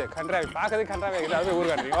 ஊர்காவா? அது கன்றாவி பார்க்கறது கன்றாவே இதாவது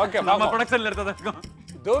ஊர்கா. ஓகே. நம்ம ப்ரொடக்ஷன்ல எடுத்ததா இருக்கும்.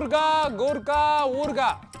 Durga, Gurkha, ஊர்கா.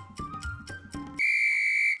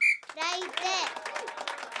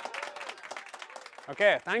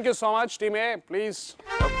 Okay, thank you so much, Team A. Please.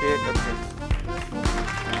 Okay.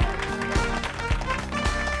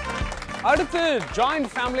 அடுத்து ஜாயிண்ட்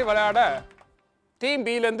ஃபேமிலி விளையாட டீம் B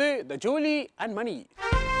ல இருந்து the Julie and Mani.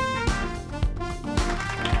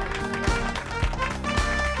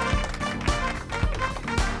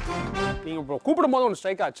 நீங்க இப்போ கூப்பிடும்போது ஒன்று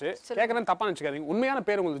ஸ்ட்ரைக் ஆச்சு. கேட்கறேன் தப்பா நினைச்சுக்காதீங்க. உண்மையான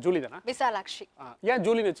பேர் உங்களுக்கு ஜூலி தானே? விசாலாக்ஷி. ஏன்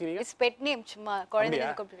ஜூலின்னு வச்சீங்க? It's pet name. சும்மா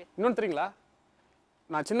குழந்தைகளுக்கு கூப்பிடுவேன். இன்னொன்னு தெரியுங்களா?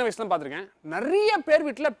 நான் சின்ன வயசுல பார்த்திருக்கேன். நிறைய பேர்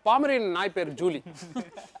வீட்டுல பாமரேன் நாய் பேர் ஜூலி.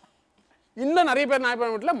 இன்னும் நிறைய பேர் நாய்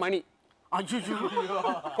பேர் வீட்டுல மணி.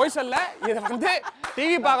 போய் சொல்ல இது வந்து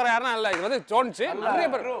டிவி பாக்குற யாரும் இல்ல, இது வந்து தோணுச்சு. நிறைய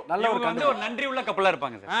பேர் நல்ல ஒரு நன்றி உள்ள கப்பலா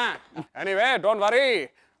இருப்பாங்க sir. Anyway don't worry.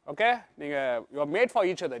 Okay. நீங்க you are made for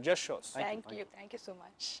each other. Just shows. Thank you so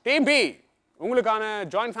much. Team B உங்களுக்கான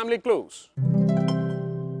ஜாயிண்ட் ஃபேமிலி க்ளூஸ்.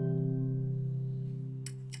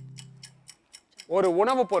 ஒரு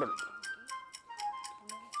உணவு பொருள்.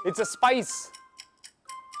 It's a spice.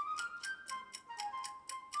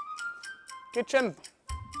 Kitchen.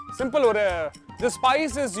 Simple. This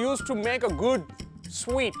spice is used to make a good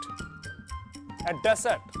sweet, a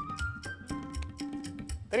dessert.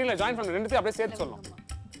 தெரியல join பண்ண ரெண்டுத்தையும் அப்படியே சேர்த்து சொல்லணும்.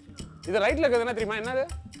 இது ரைட்ல இருக்கிறது என்ன தெரியுமா? என்னது?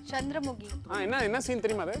 சந்திரமுகி. என்ன சீன்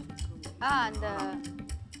தெரியுமா அது? அந்த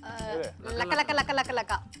லக்க லக்க லக்க லக்க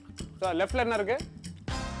லக்க. சோ லெஃப்ட்ல என்ன இருக்கு?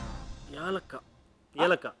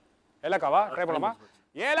 ஏலக்காவா? ட்ரை பண்ணலாமா?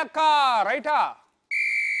 ஏலக்கா ரைட்டா?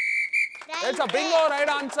 It's a bingo right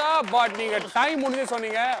answer, but நீங்க டைம் முடிஞ்சு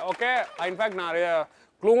சொன்னீங்க. ஓகே. In fact நான்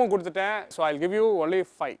க்ளூவும் கொடுத்துட்டேன். So I'll give you only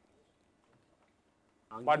 5.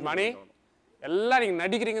 But Mani எல்லாம் நீங்க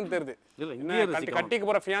நடிக்கிறீங்கன்னு தெரியுது. கட்டிக்கு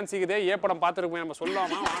போற ஃபியான்சிக்குதே ஏ படம் பார்த்துருக்கோம் நம்ம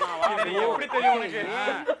சொல்லாமா எப்படி தெரியும் உனக்கு?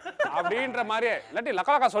 அப்படின்ற மாதிரியே இல்லாட்டி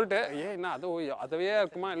லக்கலக்கா சொல்லிட்டு என்ன அதுவே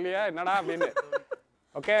இருக்குமா இல்லையா என்னடா அப்படின்னு.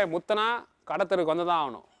 ஓகே. முத்தனா கடத்தருக்கு வந்து தான்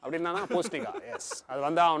ஆகணும் அப்படின்னா தான் போஸ்டிங்கா? எஸ், அது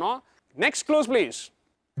வந்து ஆகணும். Next clues please.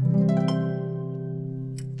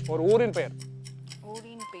 ஒரு ஊரின் பெயர்.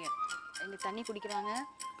 ஊரின் பெயர். இங்க தண்ணி குடிக்கிறாங்க,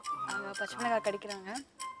 அங்க பச்சை மிளகாய் கடிக்கிறாங்க.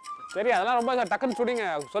 சரி, அதெல்லாம் ரொம்ப டக்குன்னு சுடிங்க.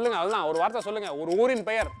 சொல்லுங்க, அதுதான் ஒரு வார்த்தை சொல்லுங்க. ஒரு ஊரின்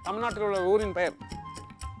பெயர், தமிழ்நாட்டில் உள்ள ஊரின் பெயர்.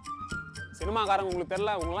 சினிமாக்காரங்க உங்களுக்கு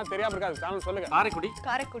தெரியல, உங்களுக்குலாம் தெரியாம இருக்காது. சேனல் சொல்லுங்க. காரைக்குடி.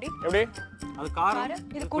 எப்படி? அது காரம்.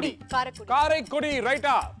 இது குடி. காரைக்குடி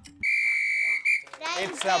ரைட்டா?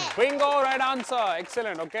 It's a bingo right answer.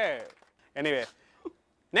 Excellent. Okay. Anyway,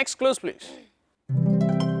 next clues please.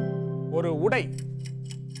 ஒரு உடை.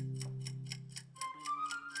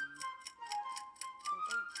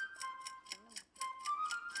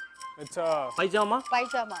 It's a pyjama.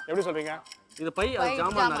 எப்படி சொல்றீங்க? இது பை, அது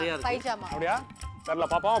ஜாமா நிறைய இருக்கு. பைஜாமா. அப்படியா? தெரியல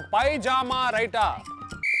பாப்போம். பைஜாமா ரைட்டா?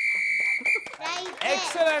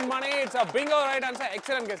 Excellent Mani. It's a bingo right answer.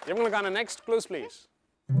 Excellent guess. இவங்களுக்கான next clues please.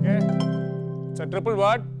 Okay. It's a triple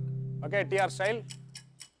word. Okay, TR style.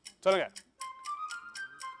 சொல்லுங்க.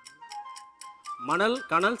 மணல்,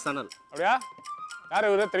 கனல், சணல். அப்படியா? யார்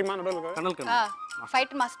இவரு தெரியுமா? நடுவுல இருக்காரு. கனல் கனல்.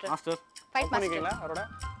 Fight master. Fight master. பண்ணிக்கீங்களா அவரோட?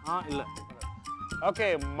 இல்ல. ஓகே.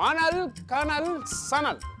 மணல், கனல்,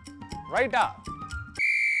 சணல். ரைட்டா?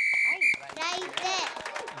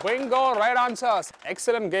 Bingo, right answers.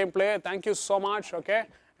 Excellent gameplay. Thank you so much. Okay.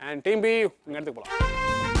 And Team B, இங்க எடுத்துக்கு போலாம்.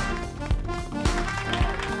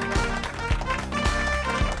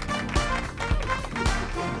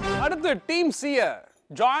 அடுத்து Team C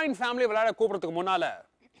joint family விளையாட கூப்பிடுறதுக்கு முன்னால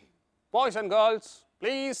boys and girls,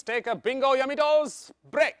 please take a bingo yummitos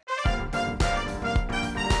break.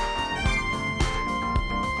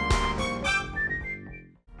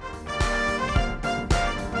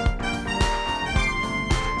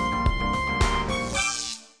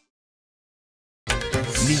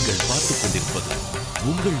 நீங்கள் பார்த்துக் கொண்டிருப்பது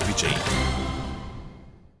உங்கள் Vijay.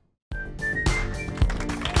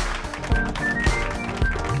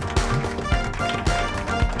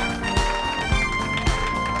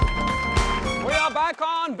 We are back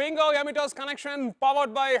on Bingo Yamitos Connection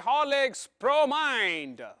powered by Horlicks Pro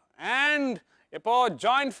Mind. And இப்போ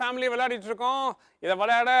joint family விளையாடிட்டு இருக்கோம். இத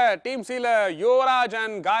விளையாட Team C ல Yuvaraj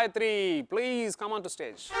and Gayathiri, please come on to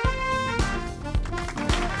stage.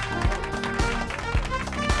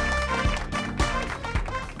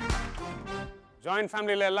 Joint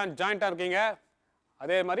family ல எல்லாம் ஜாயிண்டா இருக்கீங்க.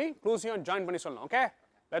 அதே மாதிரி க்ளூஸையும் ஜாயின் பண்ணி சொல்லணும். Okay?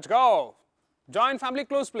 Let's go. Joint family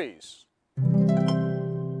clues please.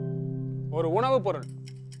 ஒரு உணவு பொருள்.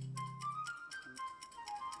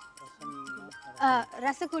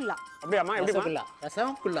 ரசகுல்லா. அப்படியாம்மா? எப்படிமா? ரசகுல்லா.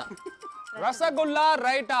 ரசகுல்லா. ரசகுல்லா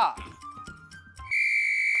ரைட்டா?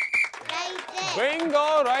 Bingo,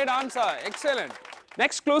 right answer. Excellent.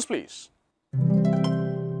 Next clues please.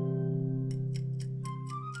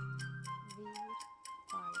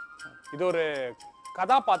 இது ஒரு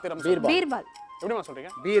கதாபாத்திரம். பீர்பால். எப்படிமா சொல்றீங்க?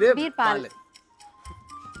 பீர்பால்.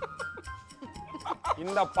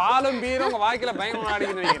 இந்த பாலும் பீரும் உங்க வாய்க்குல பயங்கரமா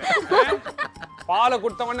அடிக்குன்னு நினைக்கிறேன். பாலை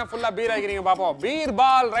குடுத்தவொடனே ஃபுல்லா பீர் ஆகிறீங்க பாப்போம். பீர்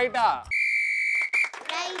பால் ரைட்டா?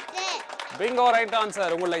 Bingo right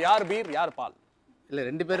answer. உங்கள யார் பீர் யார் பால்? இல்ல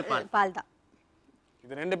ரெண்டு பேரும் பால். பால் தான்.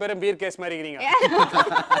 இது ரெண்டு பேரும் பீர் கேஸ் மாதிரி இருக்கீங்க.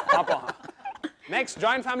 பாப்போம். Next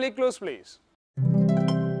joint family clues please.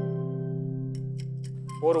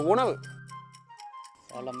 ஒரு உணவு.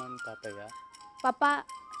 சாலமன் பாப்பையா. பப்பா.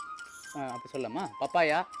 அப்படி சொல்லலாமா?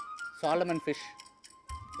 Papaya, Solomon fish.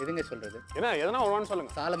 எதுங்க சொல்றது? என்ன எதனா ஒன்னு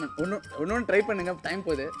சொல்லுங்க. சாலமன். ஒன்னு ட்ரை பண்ணுங்க, டைம்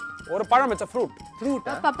போகுது. ஒரு பழம், இட்ஸ் a fruit. ஃப்ரூட்.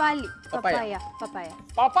 பப்பாளி. பப்பாயா. பப்பாயா.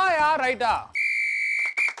 பப்பாயா ரைட்டா?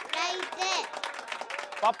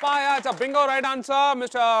 Papaya, it's a bingo right answer.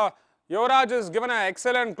 Mr. Yuvaraj is given an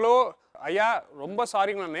excellent clue. ஐயா ரொம்ப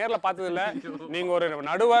சாரி, நான் நேர்ல பார்த்தது இல்ல. நீங்க ஒரு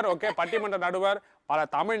நடுவர், ஓகே, பட்டிமன்ற நடுவர். பல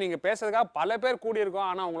தமிழ் நீங்க பேசுறதுக்காக பல பேர் கூடி இருக்கோம்.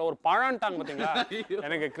 ஆனா உங்களை ஒரு பழம்ட்டாங்க பாத்தீங்களா?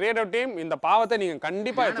 எனக்கு கிரியேட்டிவ் டீம் இந்த பாவத்தை நீங்க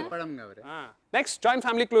கண்டிப்பா பழம்ங்க அவரு. Next joint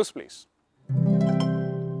family clues please.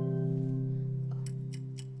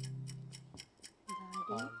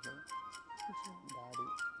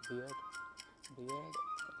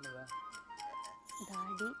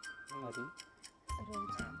 தாடி. தாடி.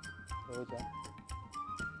 ரோஜா. ரோஜா.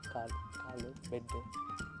 கால். கால். Bed.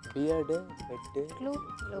 Beard. Bed. Clue.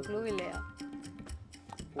 Clue இல்லையா?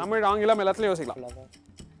 தமிழ் ஆங்கிலம் எல்லாத்துலயும் யோசிக்கலாம். ஃப்ளவர்.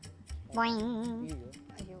 ஐயோ.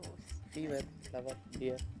 ஃபீவர். ஃப்ளவர்.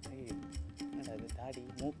 பியர். என்னது? தாடி.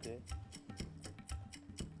 மூக்கு.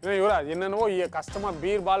 யுவராஜ் என்னென்னவோ கஷ்டமா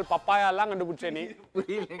பீர் பால் பப்பாயா எல்லாம் கண்டுபிடிச்சே நீ.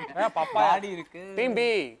 புரியல. பப்பாயா. தாடி இருக்கு. Team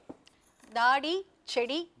B. தாடி,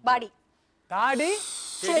 செடி, பாடி. தாடி,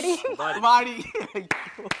 செடி, பாடி.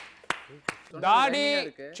 தாடி,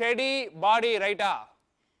 செடி, பாடி ரைட்டா?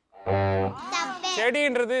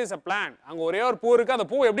 செடின்றது இஸ் a plant. அங்க ஒரே ஒரு பூ இருக்கு. அந்த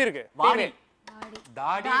பூ எப்படி இருக்கு? வாடி.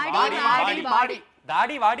 தாடி வாடி வாடி பாடி.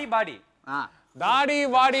 தாடி வாடி பாடி. தாடி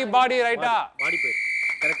வாடி பாடி ரைட்டா? பாடி பேர்.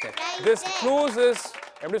 கரெக்ட். This clues is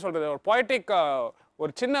எப்படி சொல்றது? ஒரு poetic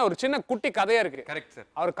ஒரு சின்ன குட்டி கதையா இருக்கு. Correct sir.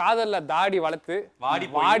 அவர் காதல்ல தாடி வளர்த்து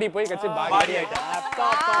வாடி போய் கட்சி பாடி ஆயிட்டா.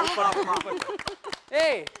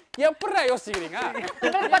 ஏய் எப்படிடா யோசிக்கிறீங்க?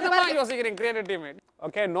 என்னமா யோசிக்கிறீங்க creative team?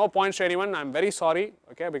 Okay, no points to anyone. I'm very sorry.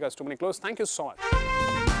 Okay, because too many clues. Thank you so much.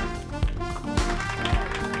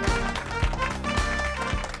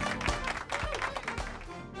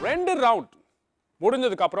 ரெண்டு ரவுண்ட்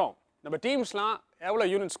முடிஞ்சதுக்கு அப்புறம் நம்ம டீம்ஸ்லாம்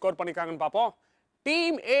எவ்வளவு யூனிட் ஸ்கோர் பண்ணிருக்காங்கன்னு பாப்போம்.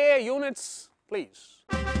 Team A units please.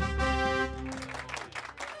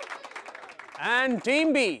 And team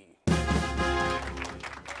B.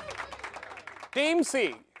 Team C.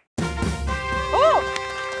 Oh!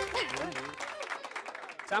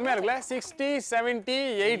 செம்மையா இருக்குல்ல? 60, 70,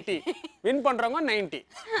 80. Win பண்றவங்க 90.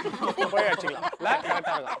 போய் அடிச்சுக்கலாம். இல்ல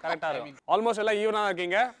கரெக்டா இருக்கும். ஆல்மோஸ்ட் எல்லாம் ஈவனா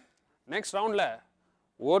இருக்கீங்க. நெக்ஸ்ட் ரவுண்ட்ல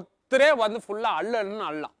ஒருத்தரே வந்து ஃபுல்லா அள்ளன்னு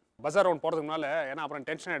அள்ளலாம். பஸர் ரவுண்ட் போறதுக்கு முன்னால, ஏன்னா அப்புறம்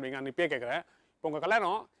டென்ஷன் ஆயிடுவீங்க. நான் இப்பயே கேட்கறேன். இப்போ உங்க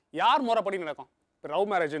கல்யாணம் யார் முறைப்படி நடக்கும்? லவ்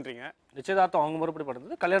மேரேஜ்ன்றீங்க. நிச்சயதார்த்தம் அவங்க முறைப்படி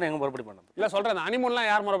பண்ணது, கல்யாணம் எங்க முறைப்படி பண்ணது. இல்ல சொல்றேன், அந்த ஹனிமூன்லாம்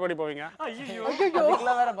யார் முறைப்படி போவீங்க?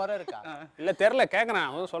 அதுக்குள்ள வேற முறை இருக்கா? இல்ல தெரியல, கேக்குறேன்,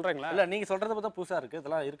 சொல்றீங்களா? இல்ல நீங்க சொல்றத பார்த்தா புதுசா இருக்கு.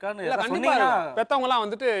 இதெல்லாம் இருக்கான்னு இல்ல கண்டிப்பா சொன்னீங்கன்னா பெத்தவங்கலாம்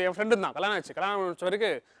வந்துட்டு என் ஃப்ரெண்டு தான் கல்யாணம் ஆச்சு. கல்யாணம் முடிச்ச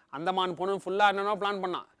வரைக்கும் அந்தமான் பொண்ணு ஃபுல்லா என்னென்ன பிளான்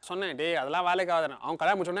பண்ணான். சொன்னேன் டேய் அதெல்லாம் வேலைக்கு ஆகாதுன்னு. அவன்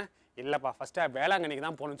கல்யாணம் முடிச்சோன்னே இல்லப்பா ஃபர்ஸ்ட் வேளாங்கண்ணிக்கு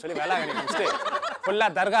தான் போகணும்னு சொல்லி வேளாங்கண்ணி முடிச்சுட்டு ஃபுல்லா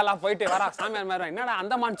தர்காலாம் போயிட்டு வரா சாமியார் மாதிரி. என்னடா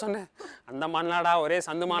அந்தமான் சொன்னேன், அந்தமான்லாடா ஒரே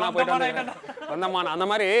சந்துமானா போயிட்டு வந்தேன். அந்தமான் அந்த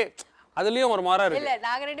மாதிரி அதுலயும் ஒரு முறை இருக்கு. இல்ல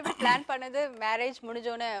நாங்க ரெண்டு பேரும் பிளான் பண்ணது marriage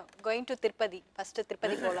முடிஞ்சோனே going to Tirupati, first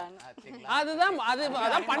Tirupati போலாம். அதுதான்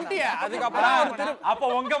அதான் பண்ணிட்டியே. அதுக்கப்புறம் அப்ப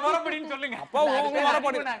உங்க முறைப்படின்னு சொல்லுங்க. அப்போ உங்க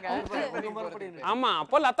முறைப்படி. ஆமா,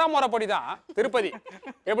 அப்போ லதா முறைப்படி தான் திருப்பதி.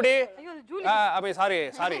 எப்படி அப்ப சாரி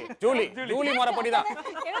ஜூலி முறைப்படி தான்.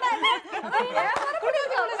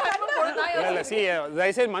 இல்ல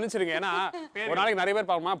தயவுசெய்து மன்னிச்சிருங்க. ஏன்னா ஒரு நாளைக்கு நிறைய பேர்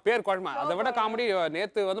பார்க்கணுமா பேர் குழம்பு. அதை விட காமெடி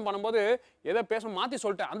நேத்து வந்து பண்ணும்போது ஏதோ பேச மாத்தி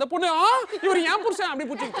சொல்லிட்டேன். அந்த பொண்ணு இவர் ஏன் புருஷன் அப்படி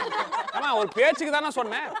புடிச்சிக்கிட்டு. ஆனா ஒரு பேச்சுக்கு தானே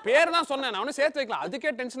சொன்னேன், பேர் தான் சொன்னேன், நான் சேர்த்து வைக்கலாம்.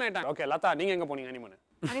 அதுக்கே டென்ஷன் ஆயிட்டேன். ஓகே லதா, நீங்க எங்க போனீங்க ஹனிமூன்?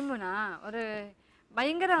 ஹனிமூனா ஒரு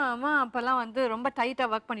பயங்கரமா அப்பெல்லாம் வந்து ரொம்ப டைட்டா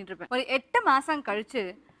ஒர்க் பண்ணிட்டு இருப்பேன். ஒரு 8 மாசம் கழிச்சு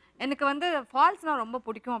எனக்கு வந்து ஃபால்ஸ்னா ரொம்ப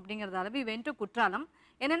பிடிக்கும் அப்படிங்கறதால we went to குற்றாலம்.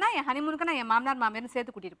 என்னன்னா என் ஹனிமூனுக்கு நான் என் மாமனார் மாமியார்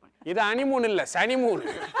சேர்த்து கூட்டிட்டு போனேன். இது ஹனிமூன் இல்ல சனிமூன்.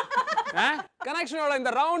 கனெக்ஷனோட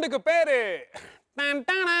இந்த ரவுண்டுக்கு பேரு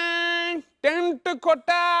டென்ட்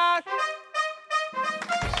கொட்டா.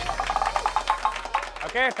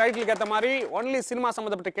 ஓகே, டைட்டிலுக்கு ஏத்த மாதிரி ஒன்லி சினிமா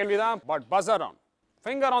சம்பந்தப்பட்ட கேள்விதான். But buzzer on,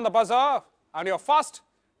 finger on the buzzer and your first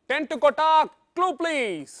tent கொட்டா clue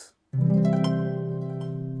please.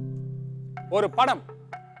 ஒரு படம்.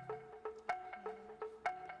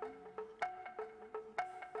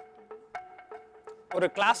 ஒரு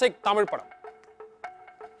கிளாசிக் தமிழ் படம்.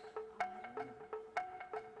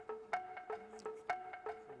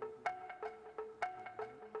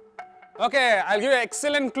 Okay, I'll give you an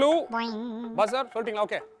excellent clue. Buzzer, சொல்லிட்டீங்களா?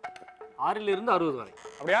 ஓகே. 6 இருந்து 60 வரை.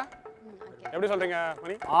 அப்படியா? எப்படி சொல்றீங்க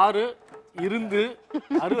மணி? 6 இருந்து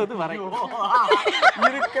 60 வரை.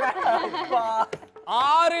 இருக்குறப்பா.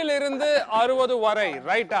 6 இருந்து 60 வரை,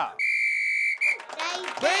 ரைட்டா?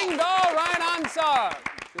 Bingo, right answer.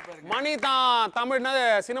 மணி தான் தமிழ்னா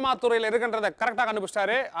சினிமா துறையில இருக்குன்றத கரெக்டா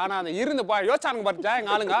கண்டுபிடிச்சாரு. ஆனா அந்த இருந்து யோசிச்சானுங்க பாத்தா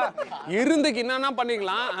எங்க ஆளுங்க இருந்துக்கு என்னன்னா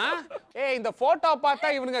பண்ணிக்கலாம். இந்த போட்டோ பார்த்தா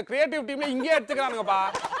இவனுங்க கிரியேட்டிவ் டீம்ல இங்கே எடுத்துக்கிறானுங்கப்பா.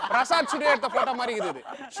 பிரசாத் ஸ்டுடியோ எடுத்த போட்டோ மாதிரி இருக்குது.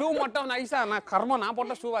 ஷூ மட்டும் நைஸா, நான் கர்மம் நான்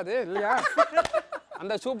போட்ட ஷூ அது இல்லையா,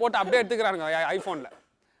 அந்த ஷூ போட்டு அப்படியே எடுத்துக்கிறானுங்க ஐபோன்ல.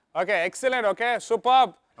 Okay, excellent. Okay, super.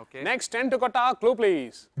 Next tent கொட்டா க்ளூ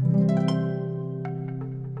ப்ளீஸ்.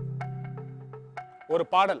 ஒரு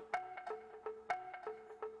பாடல்.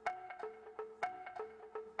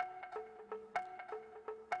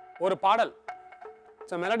 ஒரு பாடல்,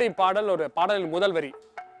 மெலடி பாடல். ஒரு பாடலின் முதல் வரி.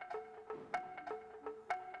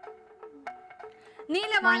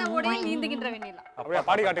 நீலவான ஓடையில் நீந்துகின்ற வெண்ணிலா. அப்படியே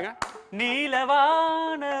பாடி காட்டுங்க.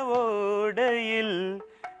 நீலவான ஓடையில்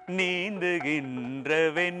நீந்துகின்ற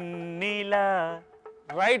வெண்ணிலா.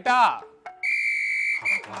 ரைட்டா?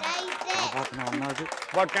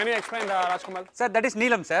 What can you explain, Rajkamal? Sir, that is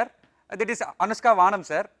Neelam, sir. That is Anushka Vanam,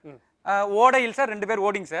 sir. ஓடையில் சார் 2 பேர்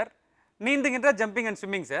ஓடிங் sir. நீந்துகின்ற jumping and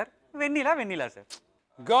swimming sir. Vennila sir.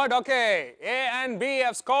 Good, okay. A and B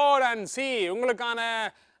have scored and C. உங்களுக்கான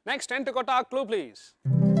next tent கொட்டா clue please.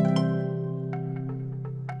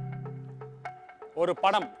 ஒரு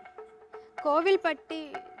படம். கோவில்பட்டி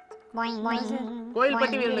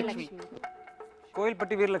வீரலட்சுமி.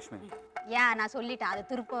 கோயில்பட்டி வீரலட்சுமி. ஏன் நான் சொல்லிட்டேன், அது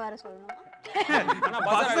திருப்ப வேற சொல்லணும்.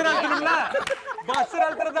 பஸ் அழுத்துறீங்களா? பஸ்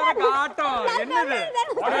அழுத்துறதான காட்டம் என்னது?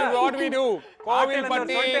 What we do?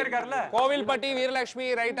 Kovilpatti Veeralakshmi,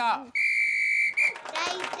 ரைட்டா?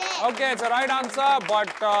 Okay, it's a right answer,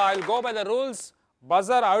 but I'll go by the rules.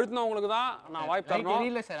 Buzzer அழுத்துனா உங்களுக்கு தான் நான் வாய்ப்பு தரணும்.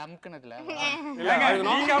 தெரியல சார் அமுக்குனதுல. இல்ல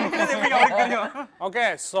நீங்க அமுக்குனது எப்படி அவருக்கு தெரியும்? Okay,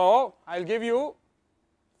 so I'll give you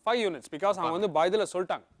 5 units because அவங்க வந்து பைதுல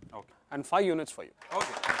சொல்லிட்டாங்க. Okay. And 5 units for you.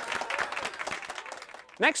 Okay.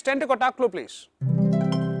 Next tent கொட்டா clue please.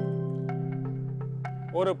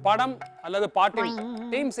 ஒரு படம் அல்லது பாட்டின்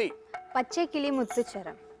டீம் சி. பச்சை கிளி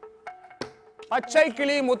முத்துச்சரம். பச்சை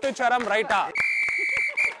கிளி முத்துச்சரம், ரைட்டா?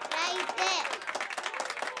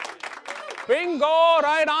 Bingo,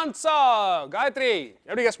 right answer. Gayathiri,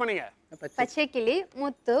 எப்படி கெஸ் பண்ணீங்க? பச்சை கிளி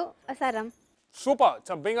முத்து சரம். Super.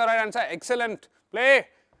 It's a bingo right answer. Excellent play.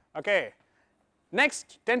 Okay. Next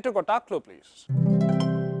tent கொட்டா clue please.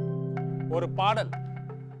 ஒரு பாடல்.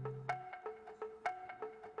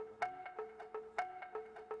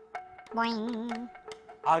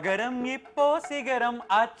 அகரம் இப்போ சிகரம்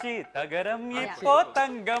ஆச்சு, தகரம் இப்போ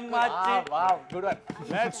தங்கம் ஆச்சு. Wow, good one.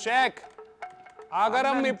 Let's check.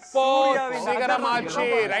 அகரம் இப்போ சிகரம் ஆச்சு,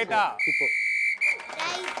 ரைட்டா?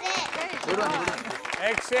 Good one.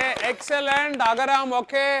 எக்ஸலண்ட். அகரம்.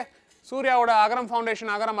 ஓகே, சூர்யாவோட அகரம்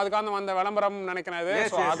ஃபவுண்டேஷன் அகரம் அதுக்காக வந்த விளம்பரம் நினைக்கிறேன் இது.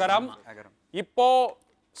 ஸோ அகரம். இப்போ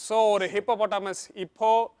ஸோ ஒரு ஹிப்போபோட்டாமஸ். இப்போ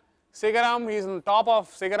சிகரம், இஸ் இன் டாப் ஆஃப்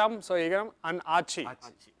சிகரம். So இகரம் and Aachi.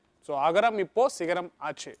 ஸோ அகரம் இப்போ சிகரம்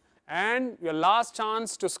ஆச்சு. And your last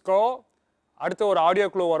chance to score. அடுத்து ஒரு ஆடியோ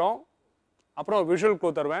க்ளூ வரும், அப்புறம் விஷுவல்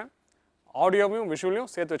க்ளூ தருவேன். ஆடியோவையும்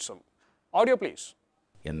விஷுவலையும் சேர்த்து வச்சோம். Audio please.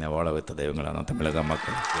 என்னை வாழ வைத்த தெய்வங்களான தமிழக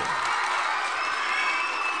மக்களுக்கு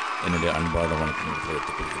என்னுடைய அன்பான வணக்கங்களை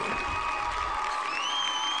தெரிவித்துக் கொள்கிறேன்.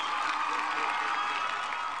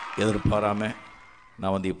 எதிர்பாராமல்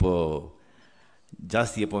நான் இப்போது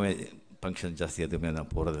ஜாஸ்தி எப்போவுமே ஃபங்க்ஷன் ஜாஸ்தி எதுவுமே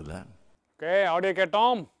நான் போகிறதில்ல. ஓகே, ஆடியோ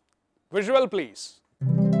கேட்டோம். Visual please.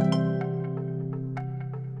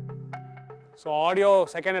 So audio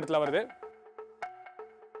second இடத்துல வருது.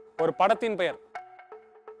 ஒரு படத்தின் பெயர்.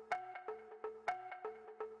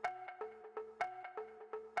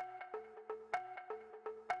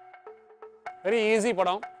 வெரி ஈஸி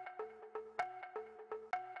படம்.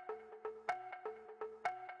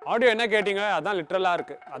 ஆடியோ என்ன கேட்டீங்க அதான் லிட்டரலா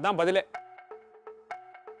இருக்கு, அதான் பதிலே.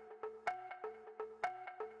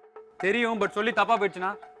 தெரியும், பட் சொல்லி தப்பா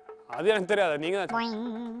போயிடுச்சுனா அது எனக்கு தெரியாது, நீங்க தான்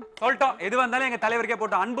சொல்லிட்டோம். எது வந்தாலும் எங்க தலைவருக்கே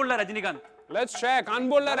போட்டோம். அன்புள்ள ரஜினிகாந்த். Let's check.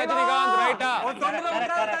 அன்புள்ள ரஜினிகாந்த் ரைட்டா?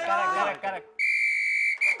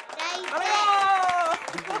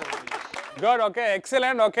 Good, okay,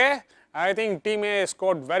 excellent, okay. I think team A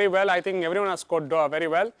scored very well. I think everyone has scored very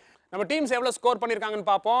well. நம்ம டீம்ஸ் எவ்வளவு ஸ்கோர் பண்ணிருக்காங்கன்னு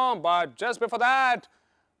பாப்போம். But just before that,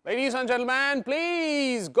 ladies and gentlemen,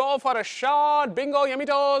 please go for a short bingo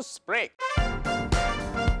yamitos break.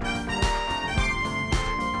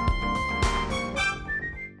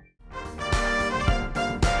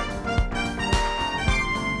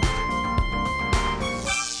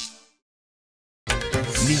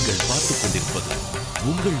 நீங்கள் பார்த்துக் கொண்டிருப்பது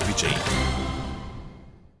உங்கள் Vijay.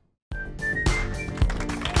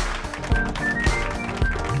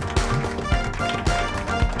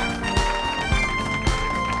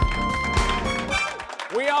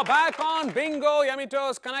 We are back on Bingo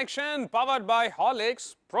Yamitos Connection powered by Horlicks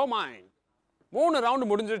Promine. 3 round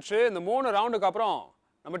முடிஞ்சிருச்சு. இந்த 3 ரவுண்டுக்கு அப்புறம்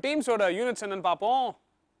நம்ம டீம்ஸோட யூனிட்ஸ் என்னன்னு பார்ப்போம்.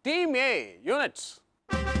 Team A units,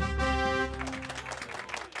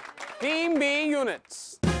 team B units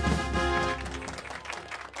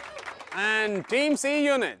and team C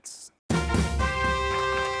units.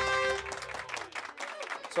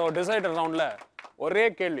 So decider roundல ஒரே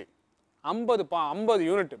கேள்வி, 50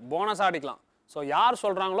 யூனிட் போனஸ் அடிக்கலாம். ஸோ யார்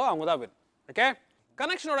சொல்றாங்களோ அவங்க தான் வின். ஓகே,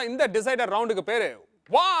 கனெக்ஷனோட இந்த டிசைடர் ரவுண்டுக்கு பேரு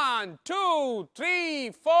 1 2 3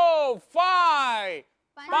 4 5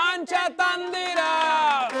 Panchatantra.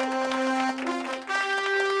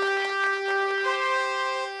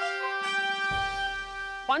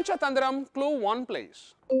 Panchathanthiram clue 1 please.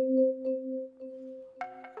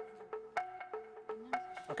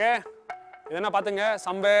 Okay, இது என்ன பாத்துங்க,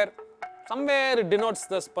 somewhere denotes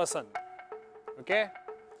this person. Okay,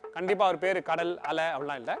 கண்டிப்பா ஒரு பேரு கடல் அலை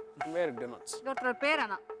அப்படிலாம் இல்ல, somewhere denotes ஒரு பேர்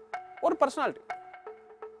ஆனா ஒரு personality.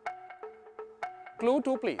 Clue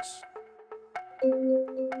 2 please.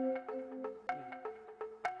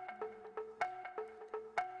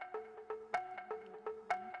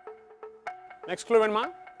 Next clue வேணுமா?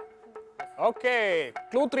 Okay,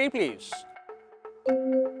 clue 3 please.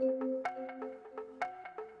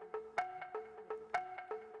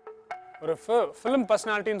 ஒரு film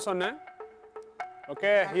personality ன்னு சொன்னேன்.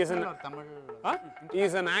 Okay, he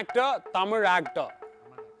is an actor, Tamil actor.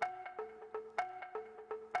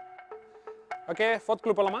 Okay, fourth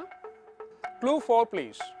clue போலாமா? Clue 4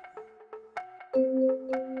 please.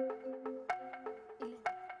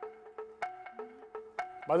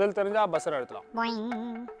 பதில் தெரிஞ்சா பஸ்ஸர் எடுக்கலாம்.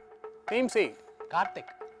 Team C Karthik.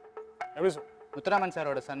 எப்படி சார்? முத்துராமன்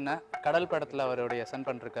சாரோட சன்ன கடல் படத்துல அவருடைய சன்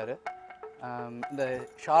பண்ணிருக்காரு. இந்த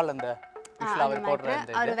ஷால் அந்த யூஷுவலா அவர் போடுற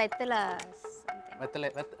இந்த அவர் வெத்தல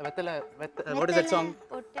what is that song?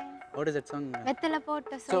 What is that song? வெத்தல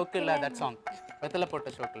போட்ட சோக்குல that song. வெத்தல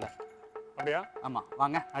போட்ட சோக்குல. அப்படியா? ஆமா,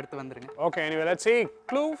 வாங்க அடுத்து வந்துருங்க. Okay, anyway, let's see.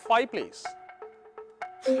 Clue 5 please.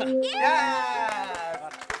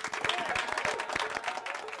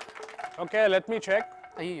 Okay, let me check.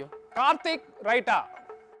 ஐயோ, Karthik, right-ஆ?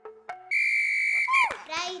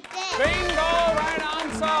 Right. Bingo, right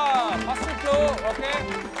answer. First clue, okay.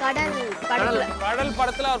 கடல் கடல்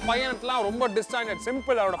படத்துல ஒரு பையனட்லாம் ரொம்ப டிஸ்டாண்டட்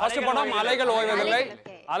சிம்பிள். அவரோட ஃபர்ஸ்ட் படம் அலைகள்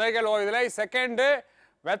ஓய்வதில்லை. செகண்ட்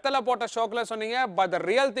வெத்தலை போட்ட ஷோக்ல சொன்னீங்க. But the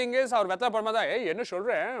real thing is அவர் வெத்தலை போட்ட மாதிரி தான், ஏய் என்ன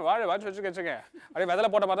சொல்றேன் வாட்ச் வச்சுக்கங்க, அப்படியே வெத்தலை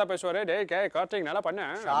போட்ட மாதிரி தான் பேசுவாரு. டேய் கார்த்திக் நல்லா பண்ண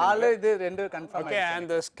ஷால் இது ரெண்டு confirm. Okay, and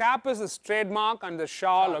the cap is his trademark and the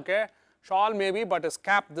shawl, okay. Shawl maybe, but his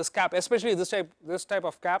cap, especially this type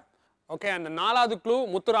of cap. Okay, and the நாலாவது clue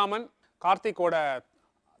முத்துராமன் கார்த்திகோட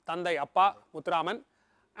தந்தை அப்பா முத்துராமன்.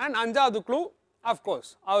 அண்ட் 5வது க்ளூ அஃப்கோர்ஸ்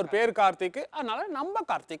அவர் பேர் கார்த்திக், அதனால நம்ம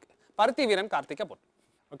கார்த்திக், பருத்தி வீரன் கார்த்திகை போட்டு.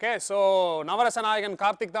 ஓகே, ஸோ நவரசநாயகன்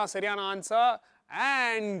கார்த்திக் தான் சரியான answer.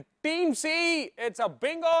 And team C, it's a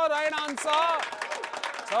Bingo right answer.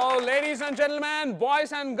 So ladies and gentleman,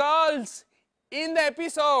 boys and girls, இந்த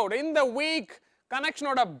எபிசோட், இந்த week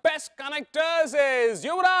கனெக்ஷனோட best connectors is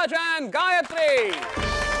Yuvraj and Gayatri.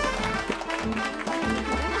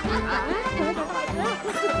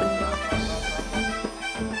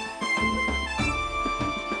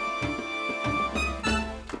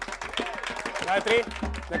 Gayatri,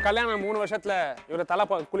 இந்த கல்யாணம் 3 வருஷத்துல இவரை தலை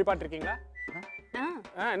குளிப்பாட்டிருக்கீங்களா?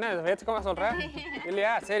 என்ன வேச்சுக்கமா சொல்ற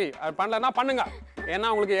இல்லையா? சரி, அது பண்ணலன்னா பண்ணுங்க, ஏன்னா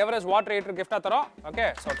உங்களுக்கு எவரெஸ்ட் வாட்டர் ஹீட்டர் கிஃப்டா தரோம். Okay,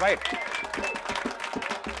 so try.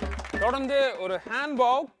 தொடர்ந்து ஒரு ஹேண்ட்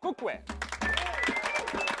பவுல் குக்வேர்.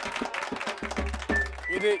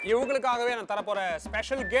 இது இவங்களுக்காகவே நான் தர போற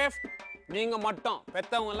ஸ்பெஷல் கிஃப்ட். நீங்க மட்டும்,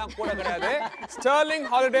 பெத்தவங்க எல்லாம் கூட கிடையாது. ஸ்டர்லிங்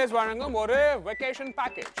ஹாலிடேஸ் வழங்கும் ஒரு வெக்கேஷன்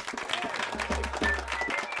பேக்கேஜ்.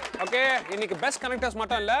 ஓகே, இன்னைக்கு பெஸ்ட் கனெக்டர்ஸ்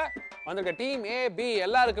மட்டும் இல்ல, வந்திருக்க டீம் ஏ பி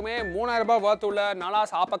எல்லாருக்குமே 3000 ரூபாய் வர்த் உள்ள நலா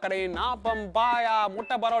சாப்பக்கடை, நாப்பம், பாயா,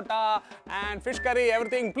 முட்டை பரோட்டா அண்ட் ஃபிஷ் கறி,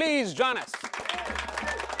 எவ்ரிதிங். Please join us.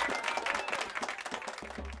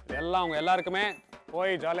 எல்லாம் உங்க எல்லாருக்குமே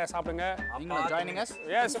போய் ஜாலியா சாப்பிடுங்க. Joining us.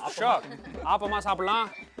 எஸ் ஷூர், ஆப்பமா சாப்பிடலாம்.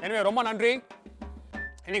 எனவே ரொம்ப நன்றி.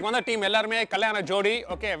 இன்னைக்கு வந்த டீம் எல்லாருமே கல்யாண ஜோடி.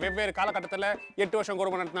 ஓகே, வெவ்வேறு காலகட்டத்தில் 8 வருஷம்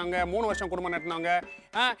குடும்பம் நடத்தினாங்க, 3 வருஷம் குடும்பம் நடத்தினாங்க,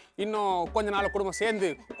 இன்னும் கொஞ்ச நாள் குடும்பம் சேர்ந்து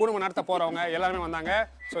குடும்பம் நடத்த போறவங்க எல்லாருமே வந்தாங்க.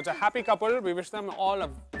 So it's a happy couple. We wish them all a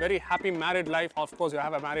very happy married life. Of course, you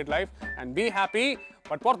have a married life and be happy.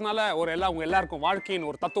 But போறதுனால உங்க எல்லாருக்கும் வாழ்க்கையின்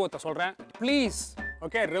ஒரு தத்துவத்தை சொல்றேன். Please,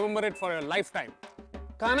 okay, remember it for your life time.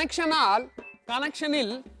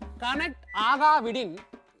 கனெக்ஷனில் connect ஆகாவிடின்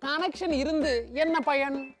connection இருந்து என்ன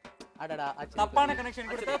பயன்? அடடா, தப்பான கனெக்ஷன்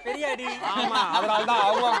கொடுத்தா பெரிய அடி. ஆமா, அதனால தான்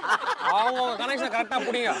அவங்க கனெக்ஷன் கரெக்டா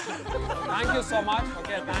புடிங்க. Thank you so much.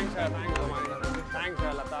 Okay, thanks so much. Thanks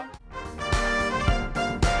Latha.